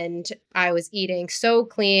 and I was eating so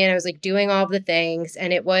clean. I was like doing all the things,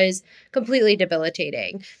 and it was completely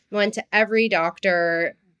debilitating. Went to every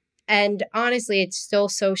doctor. And honestly, it's still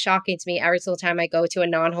so shocking to me every single time I go to a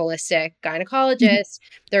non-holistic gynecologist,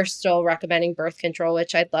 they're still recommending birth control,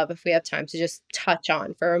 which I'd love if we have time to just touch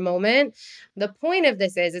on for a moment. The point of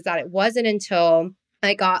this is that it wasn't until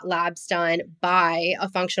I got labs done by a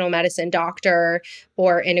functional medicine doctor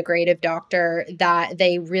or integrative doctor that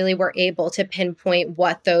they really were able to pinpoint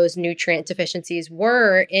what those nutrient deficiencies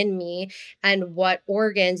were in me and what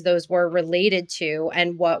organs those were related to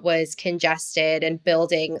and what was congested and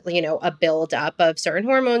building, a buildup of certain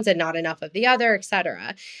hormones and not enough of the other, et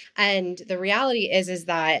cetera. And the reality is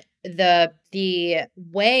that the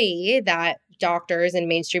way that doctors and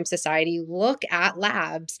mainstream society look at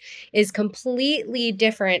labs is completely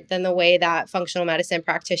different than the way that functional medicine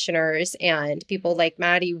practitioners and people like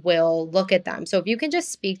Maddie will look at them. So if you can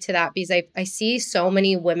just speak to that, because I see so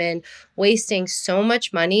many women wasting so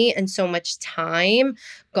much money and so much time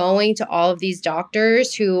going to all of these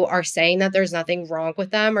doctors who are saying that there's nothing wrong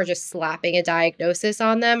with them or just slapping a diagnosis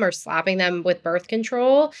on them or slapping them with birth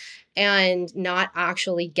control and not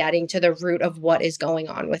actually getting to the root of what is going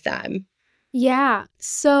on with them. Yeah.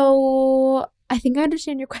 So I think I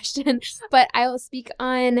understand your question, but I will speak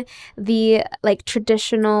on the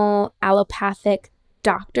traditional allopathic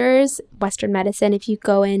doctors, Western medicine. If you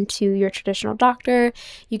go into your traditional doctor,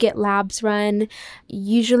 you get labs run.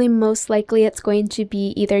 Usually, most likely, it's going to be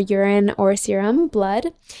either urine or serum, blood.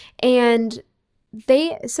 And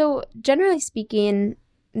so generally speaking,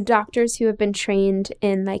 doctors who have been trained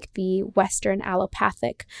in the Western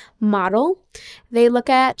allopathic model, they look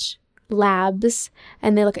at labs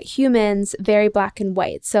and they look at humans very black and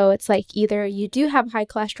white. So it's like either you do have high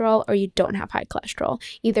cholesterol or you don't have high cholesterol.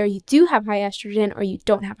 Either you do have high estrogen or you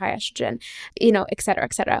don't have high estrogen, et cetera,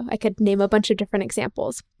 et cetera. I could name a bunch of different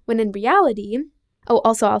examples. When in reality,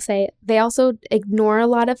 also I'll say they also ignore a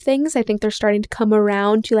lot of things. I think they're starting to come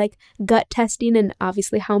around to gut testing and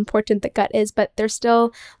obviously how important the gut is, but they're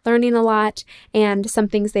still learning a lot, and some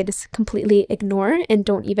things they just completely ignore and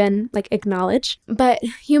don't even acknowledge. But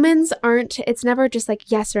humans it's never just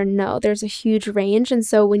yes or no. There's a huge range. And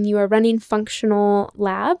so when you are running functional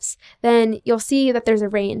labs, then you'll see that there's a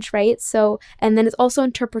range, right? So, and then it's also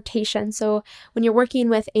interpretation. So when you're working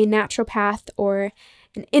with a naturopath or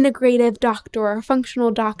an integrative doctor or a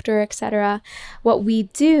functional doctor, etc. What we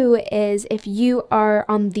do is if you are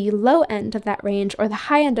on the low end of that range or the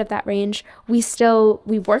high end of that range, we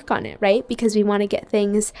work on it, right? Because we want to get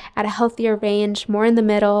things at a healthier range, more in the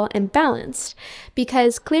middle and balanced.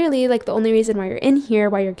 Because clearly, the only reason why you're in here,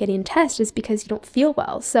 why you're getting tested is because you don't feel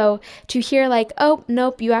well. So to hear oh,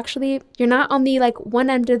 nope, you're not on the one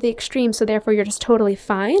end of the extreme, so therefore you're just totally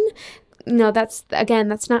fine. That's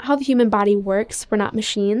not how the human body works. We're not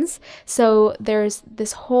machines. So there's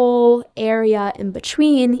this whole area in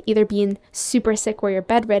between, either being super sick where you're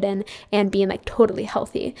bedridden and being totally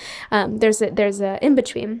healthy. There's a in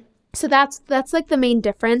between. So that's the main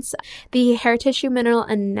difference. The hair tissue mineral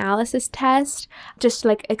analysis test, just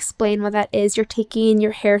to explain what that is, you're taking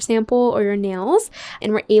your hair sample or your nails,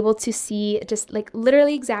 and we're able to see just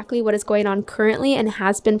literally exactly what is going on currently and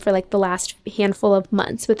has been for the last handful of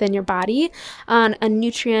months within your body on a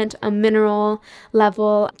nutrient, a mineral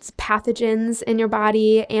level, pathogens in your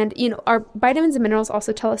body. And our vitamins and minerals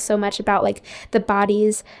also tell us so much about the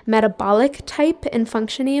body's metabolic type and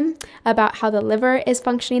functioning, about how the liver is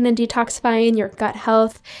functioning and detoxifying, your gut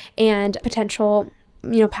health, and potential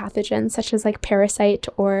pathogens such as parasite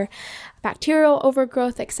or bacterial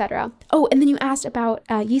overgrowth, etc. Oh, and then you asked about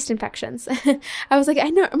yeast infections. I was I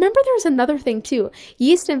know, remember there was another thing too,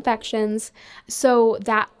 yeast infections. So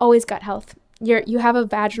that always gut health. you have a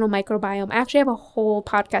vaginal microbiome. I actually have a whole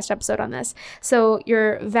podcast episode on this. So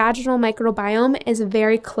your vaginal microbiome is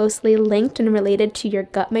very closely linked and related to your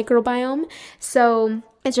gut microbiome. So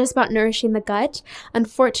it's just about nourishing the gut.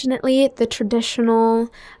 Unfortunately, the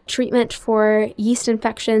traditional treatment for yeast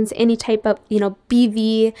infections, any type of,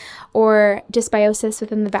 BV or dysbiosis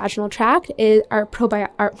within the vaginal tract are not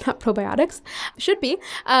probiotics, should be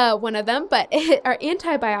one of them, but are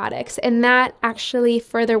antibiotics, and that actually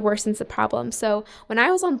further worsens the problem. So when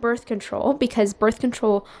I was on birth control, because birth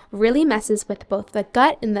control really messes with both the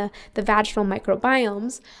gut and the vaginal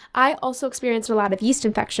microbiomes, I also experienced a lot of yeast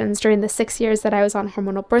infections during the 6 years that I was on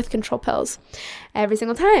hormonal birth control pills. Every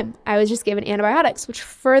single time I was just given antibiotics, which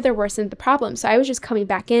further worsened the problem. So I was just coming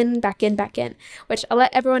back in, which I'll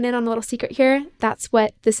let everyone in on a little secret here. That's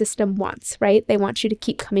what the system wants, right? They want you to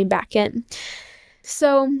keep coming back in.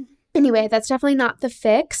 So anyway, that's definitely not the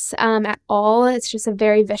fix at all. It's just a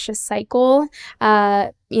very vicious cycle.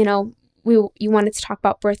 You wanted to talk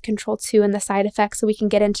about birth control too and the side effects, so we can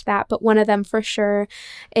get into that. But one of them for sure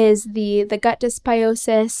is the gut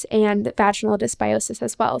dysbiosis and vaginal dysbiosis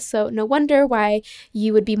as well. So no wonder why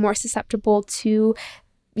you would be more susceptible to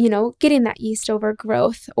getting that yeast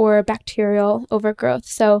overgrowth or bacterial overgrowth.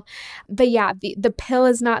 So, but yeah, the pill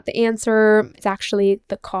is not the answer. It's actually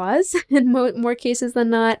the cause in more cases than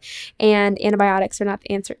not. And antibiotics are not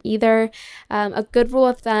the answer either. A good rule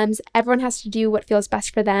of thumb is everyone has to do what feels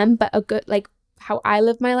best for them. But a good, how I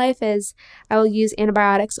live my life is I will use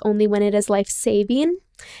antibiotics only when it is life-saving.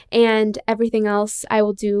 And everything else I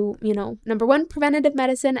will do, number one, preventative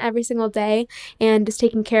medicine every single day and just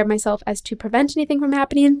taking care of myself as to prevent anything from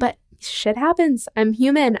happening. But shit happens. I'm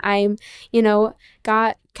human. I'm,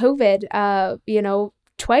 got COVID,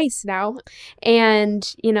 twice now.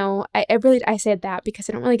 And, I said that because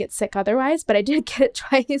I don't really get sick otherwise, but I did get it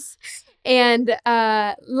twice. And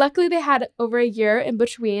luckily they had over a year in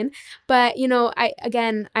between. But,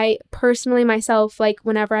 I personally myself,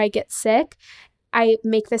 whenever I get sick, I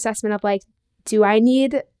make the assessment of do I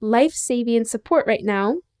need life-saving support right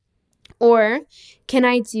now? Or can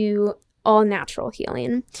I do all natural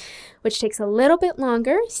healing, which takes a little bit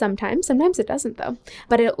longer sometimes. Sometimes it doesn't though,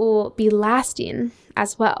 but it will be lasting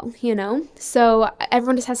as well, So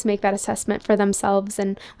everyone just has to make that assessment for themselves.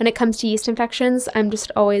 And when it comes to yeast infections, I'm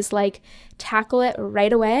just always tackle it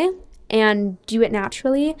right away and do it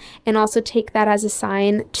naturally, and also take that as a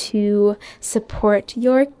sign to support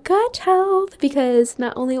your gut health, because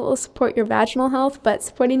not only will it support your vaginal health, but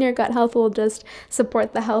supporting your gut health will just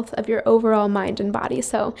support the health of your overall mind and body.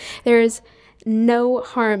 So there's no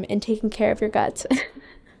harm in taking care of your gut.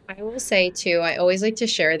 I will say too, I always like to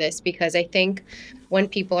share this because I think when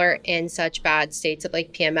people are in such bad states of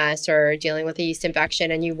PMS or dealing with a yeast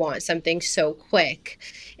infection and you want something so quick,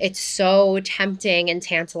 it's so tempting and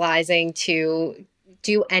tantalizing to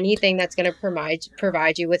do anything that's going to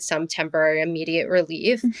provide you with some temporary immediate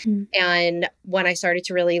relief. Mm-hmm. And when I started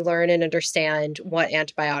to really learn and understand what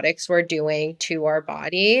antibiotics were doing to our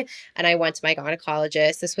body, and I went to my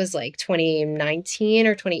gynecologist, this was 2019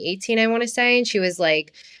 or 2018, I want to say, and she was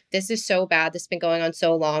like, this is so bad. This has been going on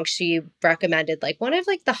so long. She recommended one of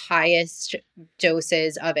the highest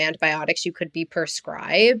doses of antibiotics you could be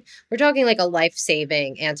prescribed. We're talking a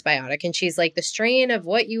life-saving antibiotic. And she's like, the strain of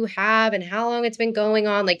what you have and how long it's been going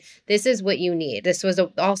on, this is what you need. This was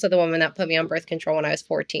also the woman that put me on birth control when I was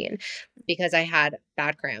 14 because I had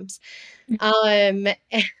bad cramps. Goodness.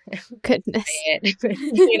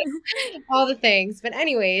 All the things. But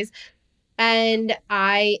anyways, and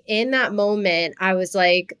in that moment, I was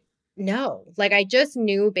like, no, I just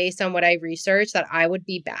knew based on what I researched that I would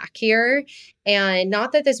be back here. And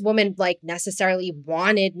not that this woman necessarily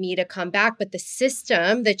wanted me to come back, but the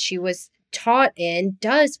system that she was taught in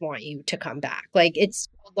does want you to come back. It's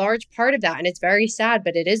a large part of that. And it's very sad,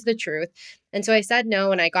 but it is the truth. And so I said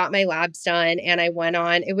no, and I got my labs done and I went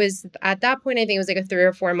on. It was at that point, I think it was a 3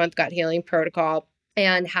 or 4 month gut healing protocol,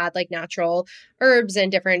 and had natural herbs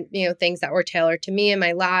and different, things that were tailored to me and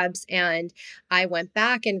my labs. And I went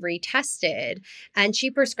back and retested, and she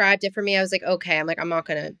prescribed it for me. I was like, okay, I'm not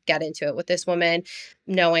going to get into it with this woman,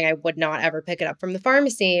 knowing I would not ever pick it up from the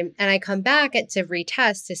pharmacy. And I come back to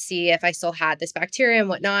retest to see if I still had this bacteria and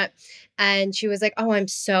whatnot. And she was like, oh, I'm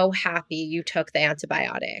so happy you took the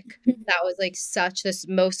antibiotic. That was such this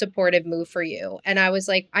most supportive move for you. And I was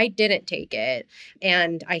like, I didn't take it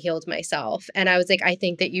and I healed myself. And I was like, I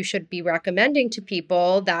think that you should be recommending to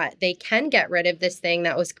people that they can get rid of this thing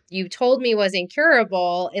that you told me was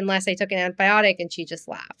incurable unless I took an antibiotic. And she just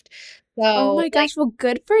laughed. So, oh my gosh, well,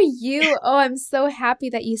 good for you. Oh, I'm so happy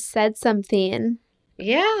that you said something.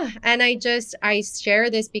 Yeah. And I share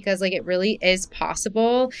this because like it really is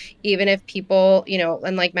possible, even if people,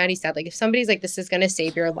 and like Maddie said, like if somebody's like, this is going to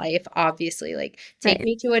save your life, obviously, like take Right.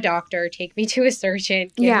 me to a doctor, take me to a surgeon,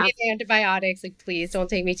 give Yeah. me the antibiotics. Like, please don't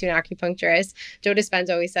take me to an acupuncturist. Joe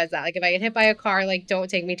Dispenza always says that. Like, if I get hit by a car, like, don't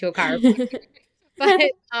take me to a chiropractor, but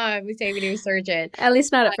take me to a surgeon. At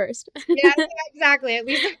least not at first. Yeah, exactly. At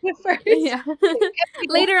least at first. Yeah.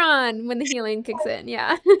 Later on when the healing kicks in.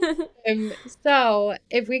 Yeah. So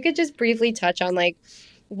if we could just briefly touch on like,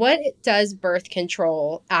 what does birth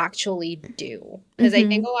control actually do? Because I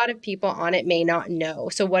think a lot of people on it may not know.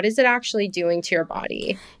 So what is it actually doing to your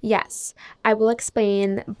body? Yes, I will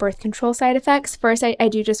explain birth control side effects. First, I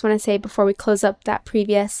do just want to say before we close up that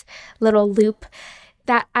previous little loop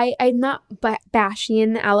that I'm not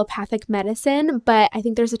bashing allopathic medicine, but I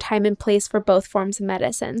think there's a time and place for both forms of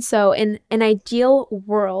medicine. So in an ideal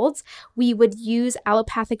world, we would use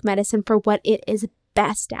allopathic medicine for what it is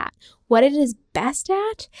best at. What it is best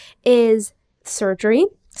at is surgery.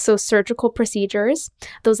 So surgical procedures,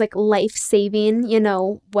 those like life-saving,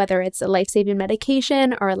 whether it's a life-saving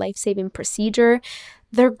medication or a life-saving procedure,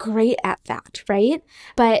 they're great at that, right?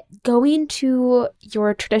 But going to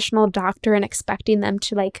your traditional doctor and expecting them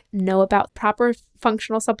to like know about proper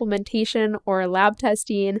functional supplementation or lab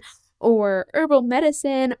testing or herbal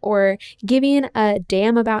medicine or giving a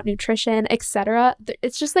damn about nutrition, etc.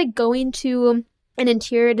 It's just like going to an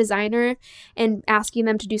interior designer and asking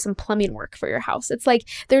them to do some plumbing work for your house. It's like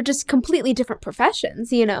they're just completely different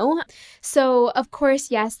professions, So of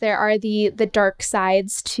course, yes, there are the dark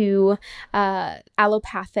sides to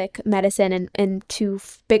allopathic medicine and to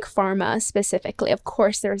big pharma specifically. Of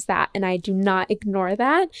course, there's that, and I do not ignore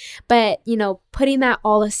that. But putting that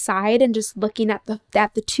all aside and just looking at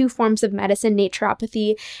the two forms of medicine,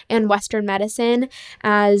 naturopathy and Western medicine,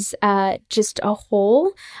 as just a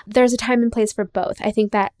whole, there's a time and place for both. I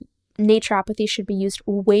think that naturopathy should be used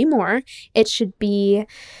way more. It should be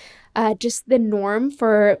just the norm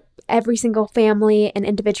for every single family and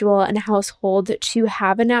individual and household to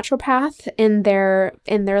have a naturopath in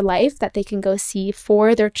their life that they can go see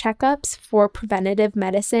for their checkups, for preventative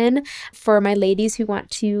medicine, for my ladies who want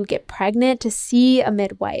to get pregnant, to see a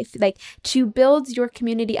midwife, like to build your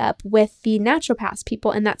community up with the naturopaths,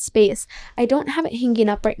 people in that space. I don't have it hanging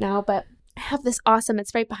up right now, but I have this awesome,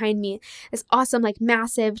 it's right behind me, this awesome, like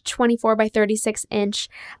massive 24 by 36 inch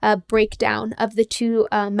breakdown of the two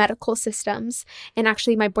medical systems. And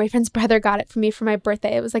actually my boyfriend's brother got it for me for my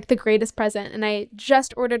birthday. It was like the greatest present. And I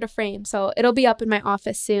just ordered a frame, so it'll be up in my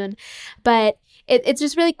office soon. But it's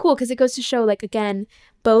just really cool because it goes to show, like, again,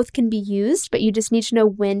 both can be used, but you just need to know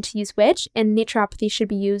when to use which. And naturopathy should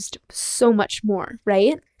be used so much more,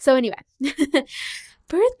 right? So anyway.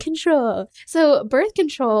 Birth control. So birth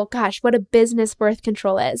control, gosh, what a business birth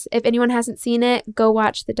control is. If anyone hasn't seen it, go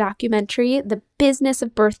watch the documentary, The Business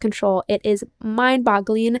of Birth Control. It is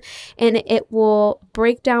mind-boggling, and it will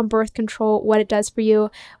break down birth control, what it does for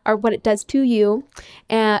you or what it does to you.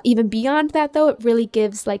 Even beyond that, though, it really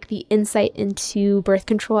gives like the insight into birth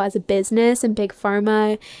control as a business and big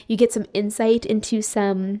pharma. You get some insight into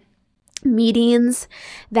some meetings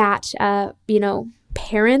that,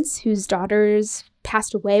 parents whose daughters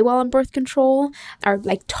passed away while on birth control are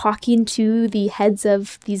like talking to the heads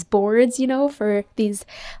of these boards, for these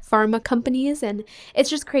pharma companies. And it's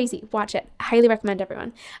just crazy. Watch it. I highly recommend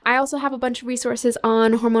everyone. I also have a bunch of resources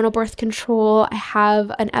on hormonal birth control. I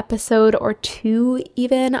have an episode or two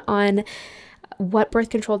even on what birth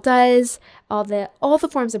control does, all the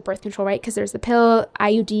forms of birth control, right? Because there's the pill,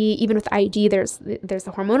 IUD, even with IUD, there's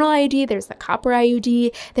the hormonal IUD, there's the copper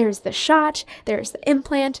IUD, there's the shot, there's the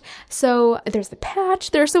implant, so there's the patch,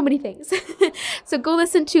 there are so many things. So go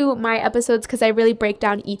listen to my episodes because I really break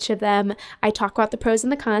down each of them. I talk about the pros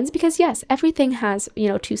and the cons because yes, everything has,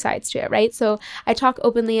 two sides to it, right? So I talk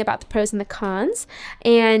openly about the pros and the cons,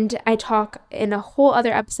 and I talk in a whole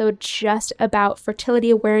other episode just about fertility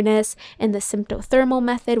awareness and the symptothermal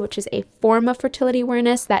method, which is a form of fertility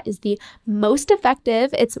awareness that is the most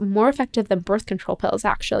effective. It's more effective than birth control pills,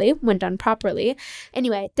 actually, when done properly.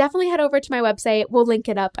 Anyway, definitely head over to my website. We'll link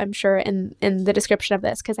it up, I'm sure, in the description of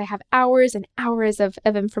this because I have hours and hours of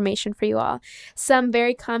information for you all. Some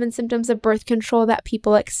very common symptoms of birth control that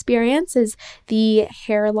people experience is the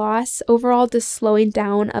hair loss, overall just slowing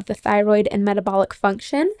down of the thyroid and metabolic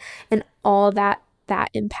function, and all that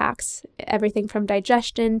impacts everything from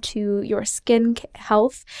digestion to your skin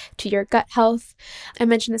health to your gut health. I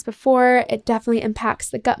mentioned this before, it definitely impacts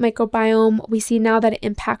the gut microbiome. We see now that it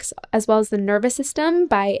impacts as well as the nervous system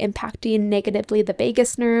by impacting negatively the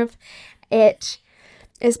vagus nerve. It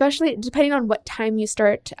especially depending on what time you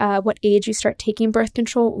start, what age you start taking birth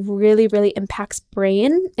control, really, really impacts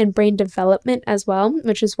brain and brain development as well,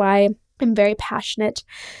 which is why I'm very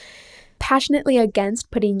passionately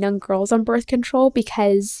against putting young girls on birth control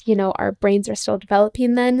because, our brains are still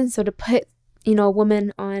developing then. And so to put, a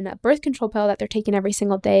woman on a birth control pill that they're taking every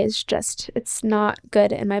single day is just, it's not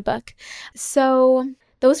good in my book. So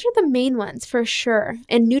those are the main ones for sure.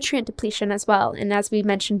 And nutrient depletion as well. And as we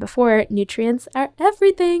mentioned before, nutrients are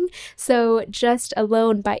everything. So just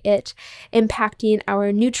alone by it impacting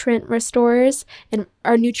our nutrient restores and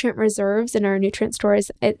our nutrient reserves and our nutrient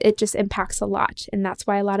stores, it just impacts a lot. And that's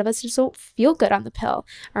why a lot of us just don't feel good on the pill.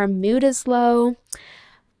 Our mood is low.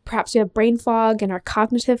 Perhaps we have brain fog and our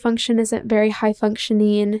cognitive function isn't very high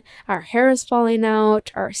functioning. Our hair is falling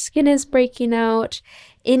out. Our skin is breaking out.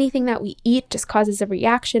 Anything that we eat just causes a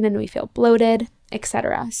reaction and we feel bloated,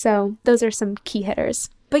 etc. So those are some key hitters.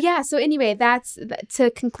 But yeah, so anyway, that's to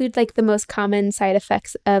conclude, like the most common side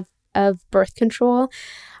effects of birth control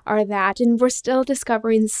are that, and we're still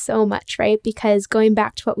discovering so much, right? Because going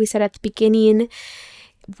back to what we said at the beginning,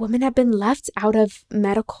 women have been left out of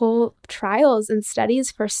medical trials and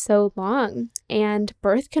studies for so long. And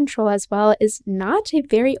birth control as well is not a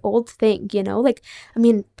very old thing,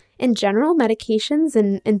 in general, medications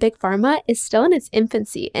and big pharma is still in its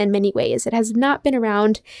infancy in many ways. It has not been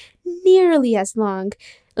around nearly as long,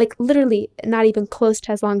 like literally not even close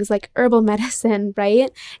to as long as like herbal medicine,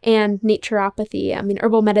 right? And naturopathy.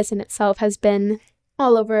 Herbal medicine itself has been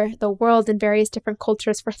all over the world in various different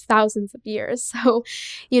cultures for thousands of years. So,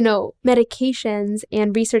 medications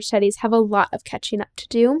and research studies have a lot of catching up to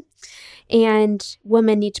do. And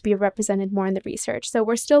women need to be represented more in the research. So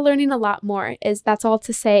we're still learning a lot more. That's all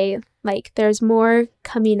to say, like there's more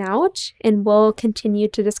coming out and we'll continue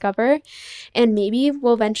to discover. And maybe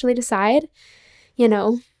we'll eventually decide,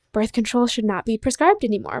 birth control should not be prescribed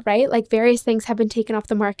anymore, right? Like various things have been taken off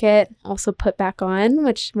the market, also put back on,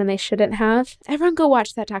 which when they shouldn't have. Everyone go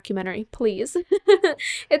watch that documentary, please.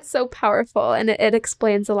 It's so powerful and it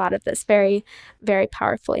explains a lot of this very, very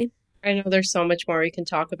powerfully. I know there's so much more we can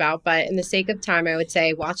talk about, but in the sake of time, I would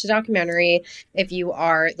say watch the documentary if you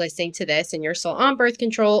are listening to this and you're still on birth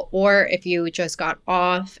control, or if you just got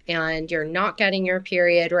off and you're not getting your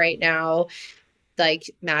period right now. Like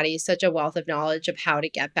Maddie is such a wealth of knowledge of how to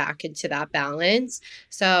get back into that balance.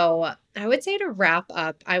 So I would say to wrap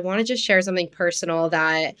up, I want to just share something personal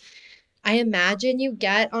that I imagine you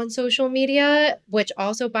get on social media, which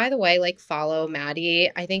also, by the way, like follow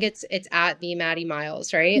Maddie. I think it's at the Maddie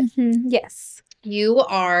Miles, right? Mm-hmm. Yes. You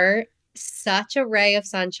are such a ray of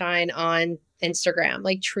sunshine on Instagram,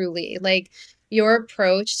 like truly, like your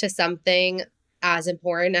approach to something as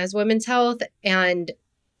important as women's health and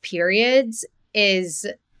periods is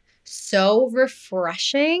so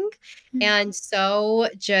refreshing and so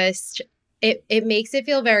just it makes it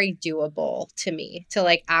feel very doable to me to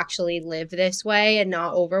like actually live this way and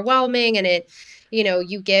not overwhelming. And it,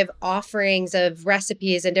 you give offerings of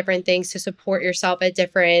recipes and different things to support yourself at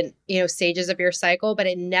different, stages of your cycle, but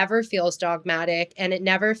it never feels dogmatic and it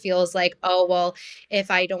never feels like, oh, well, if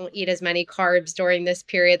I don't eat as many carbs during this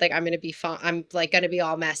period, like I'm going to be fine. I'm like going to be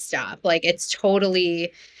all messed up. Like it's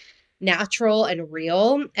totally natural and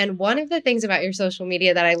real. And one of the things about your social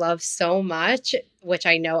media that I love so much, which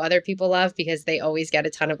I know other people love because they always get a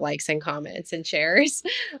ton of likes and comments and shares,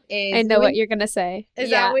 is I know what you're going to say. Is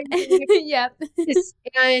that what you're Yep.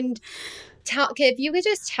 And if you could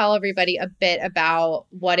just tell everybody a bit about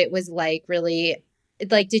what it was like really.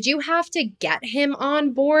 Like, did you have to get him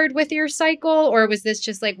on board with your cycle? Or was this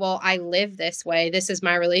just like, well, I live this way. This is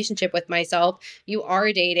my relationship with myself. You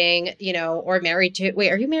are dating, or married to,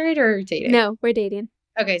 wait, are you married or dating? No, we're dating.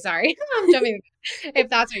 Okay, sorry. I'm jumping. If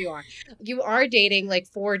that's what you are. You are dating like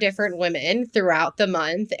 4 different women throughout the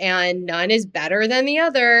month and none is better than the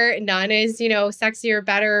other. None is, sexier,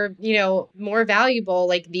 better, more valuable.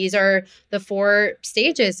 Like these are the 4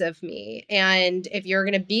 stages of me. And if you're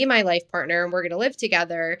going to be my life partner and we're going to live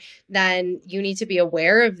together, then you need to be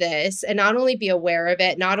aware of this and not only be aware of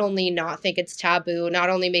it, not only not think it's taboo, not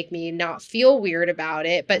only make me not feel weird about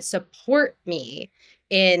it, but support me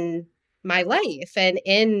in my life and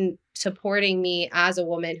in supporting me as a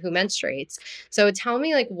woman who menstruates. So tell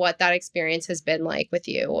me like what that experience has been like with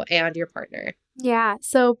you and your partner. Yeah.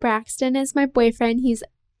 So Braxton is my boyfriend. He's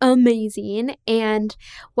amazing. And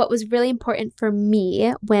what was really important for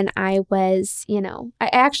me when I was, I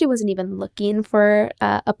actually wasn't even looking for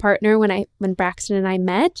a partner when Braxton and I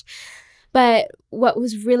met. But what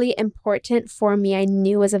was really important for me, I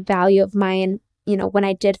knew was a value of mine, when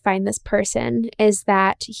I did find this person, is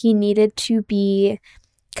that he needed to be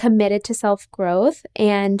committed to self-growth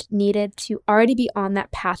and needed to already be on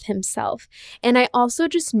that path himself. And I also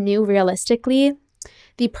just knew realistically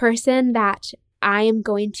the person that I am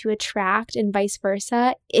going to attract and vice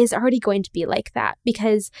versa is already going to be like that.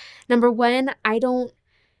 Because number one,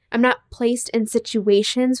 I'm not placed in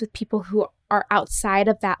situations with people who are outside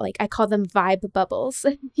of that, like I call them vibe bubbles,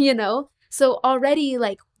 you know? So already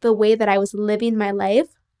like the way that I was living my life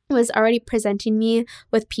was already presenting me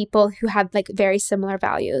with people who had like very similar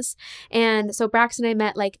values. And so Braxton and I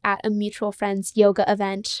met like at a mutual friend's yoga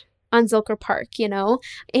event on Zilker Park, you know,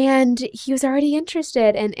 and he was already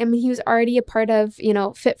interested, and I mean, he was already a part of, you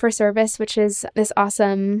know, Fit for Service, which is this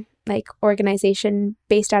awesome like organization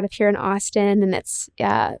based out of here in Austin. And it's,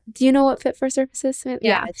 do you know what Fit for Service is?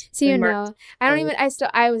 Yeah. So, you know,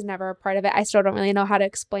 I was never a part of it. I still don't really know how to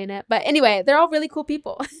explain it, but anyway, they're all really cool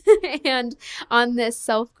people and on this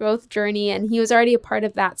self-growth journey. And he was already a part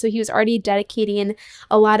of that. So he was already dedicating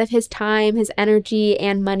a lot of his time, his energy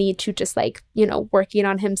and money to just like, you know, working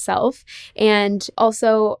on himself. And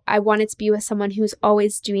also I wanted to be with someone who's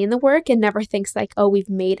always doing the work and never thinks like, oh,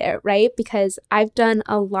 we've made it, right? Because I've done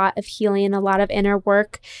a lot of healing, a lot of inner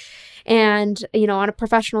work. And, you know, on a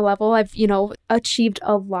professional level, I've, you know, achieved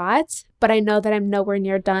a lot, but I know that I'm nowhere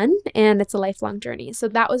near done and it's a lifelong journey. So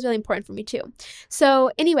that was really important for me too.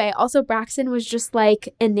 So anyway, also Braxton was just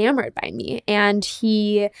like enamored by me and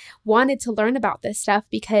he wanted to learn about this stuff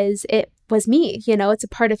because it was me, you know, it's a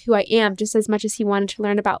part of who I am just as much as he wanted to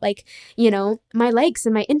learn about like, you know, my likes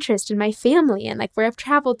and my interest and my family and like where I've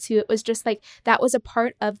traveled to. It was just like, that was a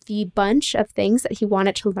part of the bunch of things that he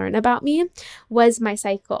wanted to learn about me was my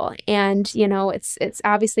cycle. And, you know, it's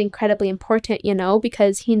obviously incredibly important, you know,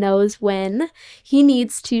 because he knows when he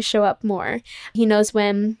needs to show up more. He knows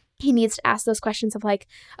when he needs to ask those questions of like,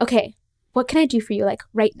 okay, what can I do for you like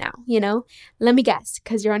right now? You know, let me guess,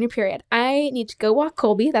 because you're on your period. I need to go walk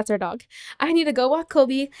Colby. That's our dog. I need to go walk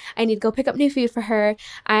Colby. I need to go pick up new food for her.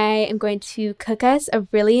 I am going to cook us a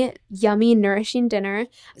really yummy, nourishing dinner.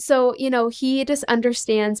 So, you know, he just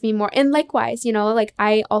understands me more. And likewise, you know, like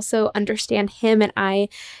I also understand him and I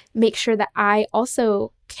make sure that I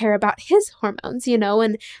also care about his hormones, you know,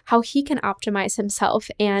 and how he can optimize himself.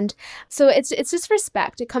 And so it's just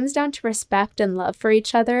respect. It comes down to respect and love for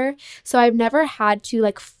each other. So I've never had to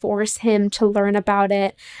like force him to learn about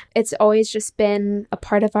it. It's always just been a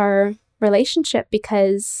part of our relationship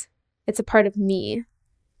because it's a part of me.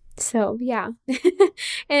 So yeah.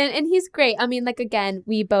 and he's great. I mean, like, again,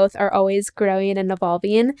 we both are always growing and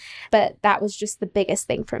evolving, but that was just the biggest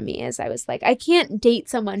thing for me is I was like, I can't date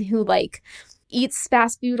someone who like eats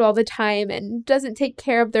fast food all the time and doesn't take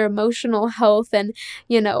care of their emotional health and,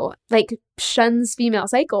 you know, like shuns female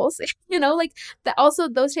cycles, you know, like that. Also,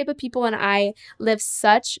 those type of people and I live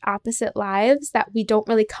such opposite lives that we don't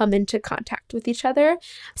really come into contact with each other.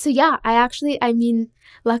 So yeah, I mean,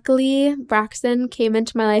 luckily Braxton came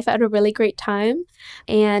into my life at a really great time.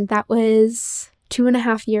 And that was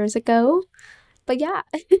 2.5 years ago. But yeah,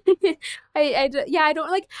 I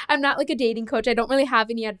don't like, I'm not like a dating coach. I don't really have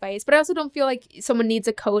any advice, but I also don't feel like someone needs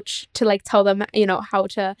a coach to like tell them, you know, how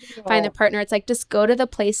to find their partner. It's like, just go to the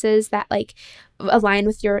places that like align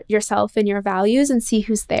with yourself and your values and see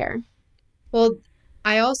who's there. Well,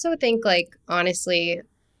 I also think like, honestly,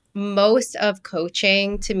 most of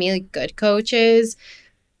coaching to me, like good coaches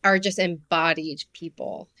are just embodied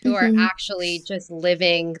people who are actually just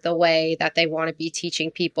living the way that they want to be teaching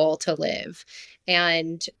people to live.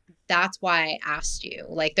 And that's why I asked you.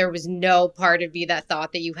 Like, there was no part of you that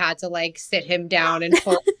thought that you had to like sit him down and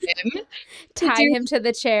force him tie him to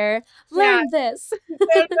the chair. Learn this.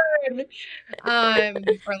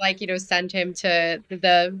 Or like, you know, send him to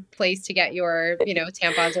the place to get your, you know,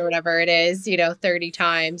 tampons or whatever it is, you know, 30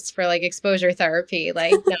 times for like exposure therapy.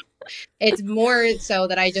 Like, no. It's more so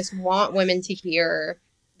that I just want women to hear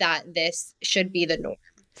that this should be the norm.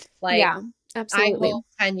 Like, yeah, absolutely. I hope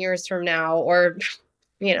 10 years from now or,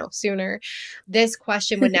 you know, sooner, this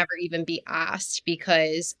question would never even be asked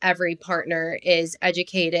because every partner is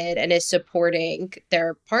educated and is supporting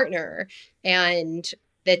their partner. And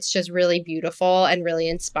it's just really beautiful and really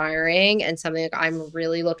inspiring and something that I'm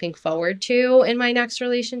really looking forward to in my next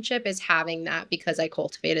relationship is having that because I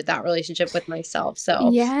cultivated that relationship with myself.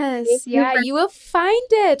 So yes, yeah, you will find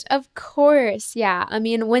it, of course. Yeah, I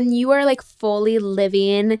mean, when you are like fully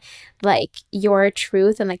living like your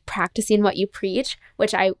truth and like practicing what you preach,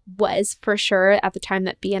 which I was for sure at the time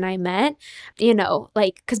that B and I met, you know,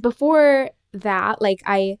 like, because before that. Like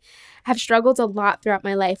I have struggled a lot throughout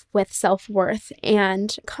my life with self-worth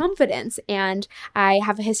and confidence. And I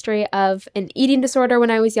have a history of an eating disorder when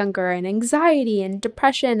I was younger, and anxiety and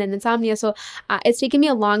depression and insomnia. So it's taken me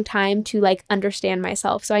a long time to like understand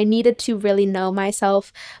myself. So I needed to really know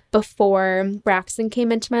myself before Braxton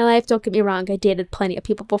came into my life. Don't get me wrong, I dated plenty of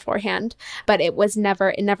people beforehand, but it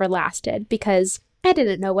never lasted because I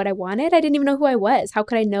didn't know what I wanted. I didn't even know who I was. How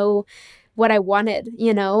could I know what I wanted,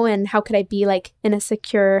 and how could I be like in a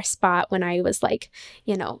secure spot when I was like,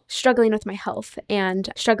 struggling with my health and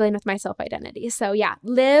struggling with my self-identity. So yeah,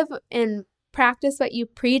 live and practice what you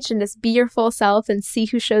preach and just be your full self and see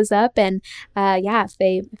who shows up. And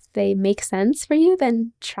if they make sense for you,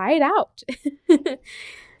 then try it out.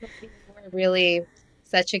 You're really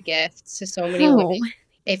such a gift to so many women.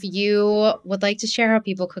 If you would like to share how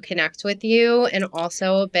people could connect with you and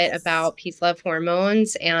also a bit about Peace Love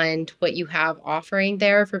Hormones and what you have offering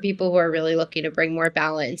there for people who are really looking to bring more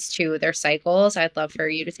balance to their cycles, I'd love for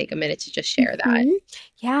you to take a minute to just share that.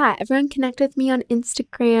 Yeah, everyone connect with me on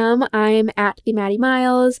Instagram. I'm at the Maddie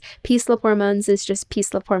Miles. Peace Love Hormones is just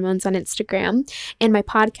Peace Love Hormones on Instagram. And my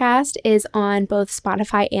podcast is on both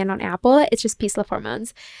Spotify and on Apple. It's just Peace Love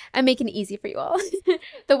Hormones. I'm making it easy for you all.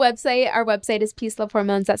 Our website is Peace Love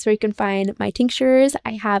Hormones. That's where you can find my tinctures.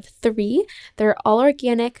 I have 3. They're all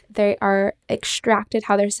organic. They are extracted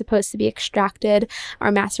how they're supposed to be extracted.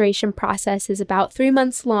 Our maceration process is about 3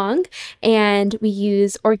 months long, and we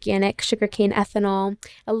use organic sugarcane ethanol,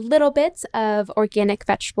 a little bit of organic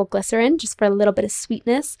vegetable glycerin just for a little bit of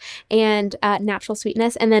sweetness and natural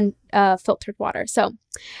sweetness, and then filtered water. So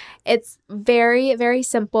it's very, very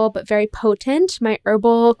simple, but very potent. My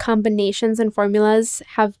herbal combinations and formulas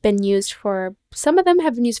have been used some of them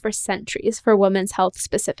have been used for centuries for women's health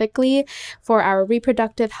specifically, for our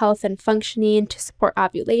reproductive health and functioning, to support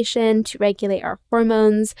ovulation, to regulate our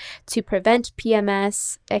hormones, to prevent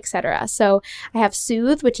PMS, etc. So I have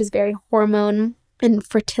Soothe, which is very hormone and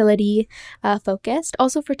fertility focused.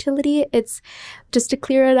 Also fertility, it's just to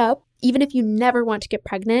clear it up. Even if you never want to get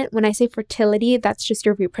pregnant, when I say fertility, that's just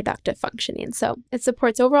your reproductive functioning. So it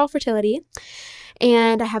supports overall fertility.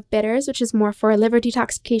 And I have bitters, which is more for liver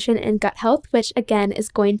detoxification and gut health, which again is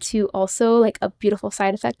going to also, like, a beautiful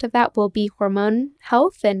side effect of that will be hormone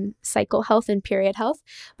health and cycle health and period health.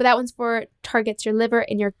 But that one's for targets your liver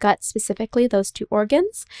and your gut specifically, those 2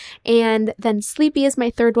 organs. And then Sleepy is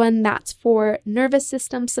my 3rd one. That's for nervous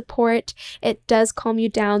system support. It does calm you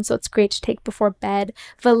down, so it's great to take before bed.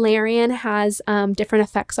 Valerian has different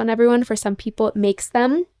effects on everyone. For some people, it makes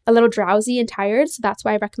them a little drowsy and tired, so that's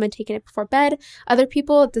why I recommend taking it before bed. Other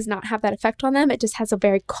people, it does not have that effect on them. It just has a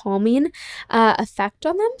very calming effect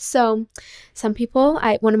on them. So some people,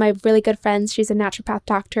 one of my really good friends, she's a naturopath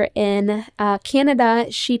doctor in Canada.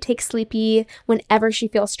 She takes Sleepy whenever she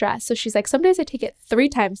feels stressed. So she's like, some days I take it 3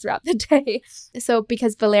 times throughout the day. So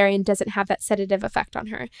because valerian doesn't have that sedative effect on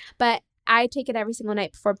her. But I take it every single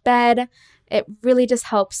night before bed. It really just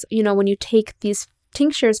helps, when you take these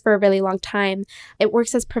tinctures for a really long time, it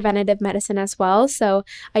works as preventative medicine as well. So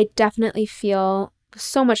I definitely feel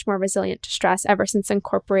so much more resilient to stress ever since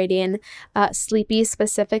incorporating Sleepy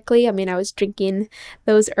specifically. I mean, I was drinking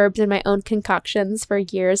those herbs in my own concoctions for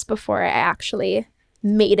years before I actually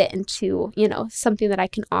made it into, something that I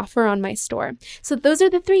can offer on my store. So those are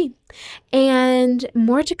the 3. And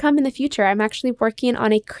more to come in the future. I'm actually working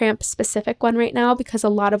on a cramp specific one right now because a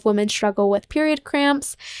lot of women struggle with period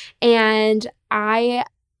cramps. And I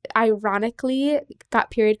ironically got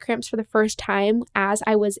period cramps for the first time as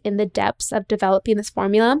I was in the depths of developing this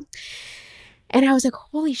formula. And I was like,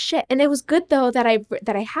 holy shit. And it was good though that I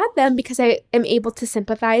had them because I am able to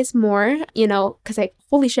sympathize more, because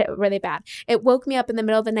holy shit, really bad. It woke me up in the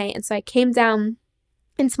middle of the night. And so I came down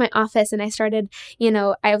into my office and I started,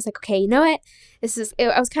 I was like, okay, you know what?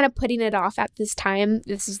 I was kind of putting it off at this time.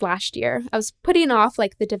 This is last year. I was putting off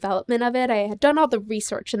like the development of it. I had done all the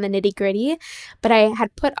research and the nitty gritty, but I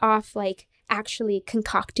had put off like actually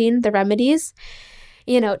concocting the remedies,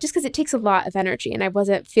 just because it takes a lot of energy and I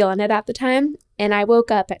wasn't feeling it at the time. And I woke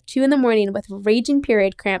up at 2 a.m. with raging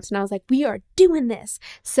period cramps and I was like, we are doing this.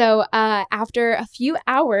 So after a few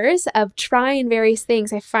hours of trying various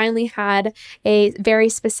things, I finally had a very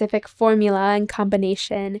specific formula and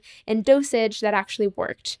combination and dosage that actually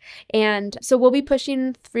worked. And so we'll be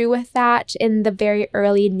pushing through with that in the very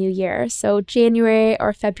early new year. So January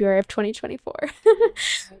or February of 2024.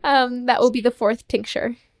 That will be the 4th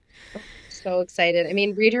tincture. So excited. I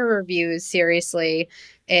mean, read her reviews. Seriously,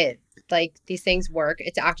 it like these things work.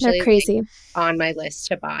 It's They're actually like, crazy. on my list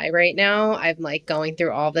to buy right now. I'm like going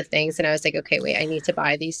through all the things and I was like, okay, wait, I need to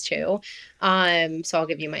buy these too. So I'll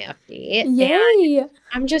give you my update. Yay. And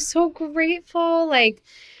I'm just so grateful. Like,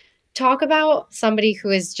 talk about somebody who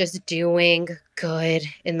is just doing good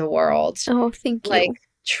in the world. Oh, thank you. Like,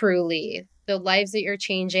 truly, the lives that you're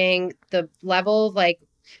changing, the level of like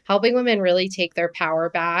helping women really take their power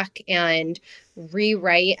back and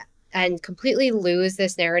rewrite and completely lose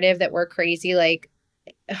this narrative that we're crazy. Like,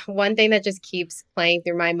 one thing that just keeps playing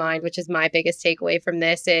through my mind, which is my biggest takeaway from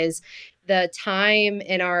this, is the time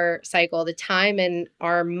in our cycle, the time in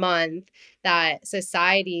our month that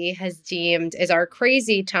society has deemed is our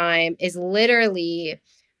crazy time is literally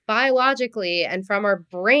biologically and from our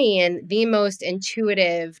brain the most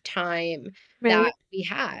intuitive time that we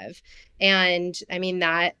have. And I mean,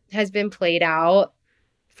 that has been played out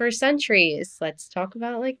for centuries. Let's talk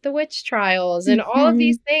about like the witch trials and all of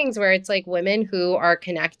these things where it's like women who are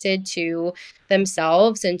connected to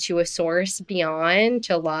themselves and to a source beyond,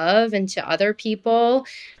 to love and to other people,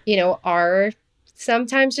 you know, are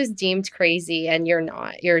sometimes just deemed crazy, and you're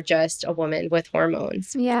not. You're just a woman with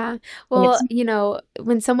hormones. Yeah. Well, you know,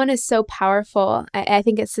 when someone is so powerful, I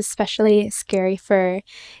think it's especially scary for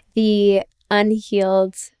the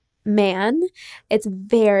unhealed man. It's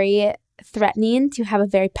very threatening to have a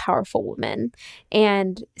very powerful woman.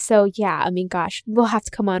 And so, yeah, I mean, gosh, we'll have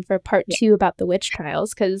to come on for part 2 about the witch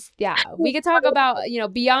trials because, yeah, we could talk about, you know,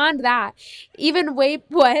 beyond that. Even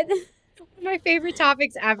what? My favorite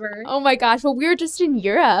topics ever. Oh my gosh. Well, we were just in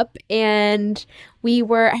Europe and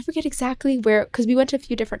I forget exactly where, because we went to a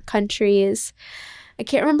few different countries. I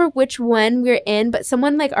can't remember which one we were in, but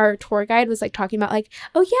someone like our tour guide was like talking about like,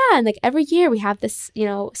 oh yeah, and like every year we have this, you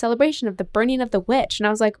know, celebration of the burning of the witch. And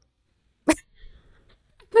I was like,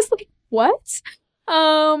 what?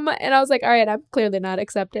 And I was like, all right, I'm clearly not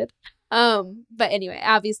accepted. But anyway,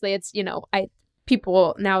 obviously it's, you know,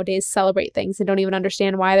 people nowadays celebrate things and don't even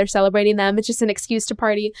understand why they're celebrating them. It's just an excuse to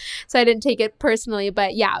party. So I didn't take it personally,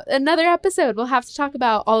 but yeah, another episode. We'll have to talk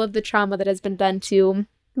about all of the trauma that has been done to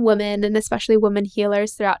women and especially women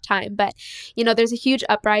healers throughout time. But, you know, there's a huge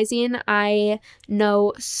uprising. I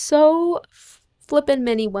know so flippin'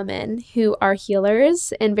 many women who are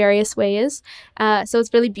healers in various ways. So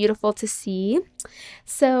it's really beautiful to see.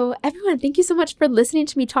 So everyone, thank you so much for listening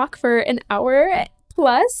to me talk for an hour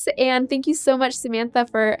plus. And thank you so much, Samantha,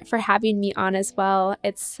 for having me on as well.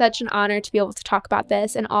 It's such an honor to be able to talk about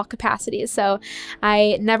this in all capacities. So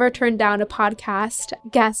I never turn down a podcast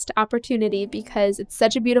guest opportunity because it's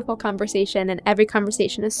such a beautiful conversation and every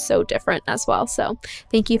conversation is so different as well. So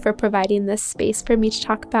thank you for providing this space for me to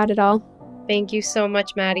talk about it all. Thank you so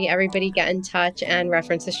much, Maddie. Everybody get in touch and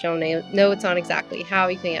reference the show notes on exactly how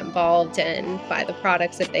you can get involved and buy the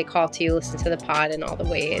products if they call to you, listen to the pod in all the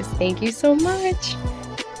ways. Thank you so much.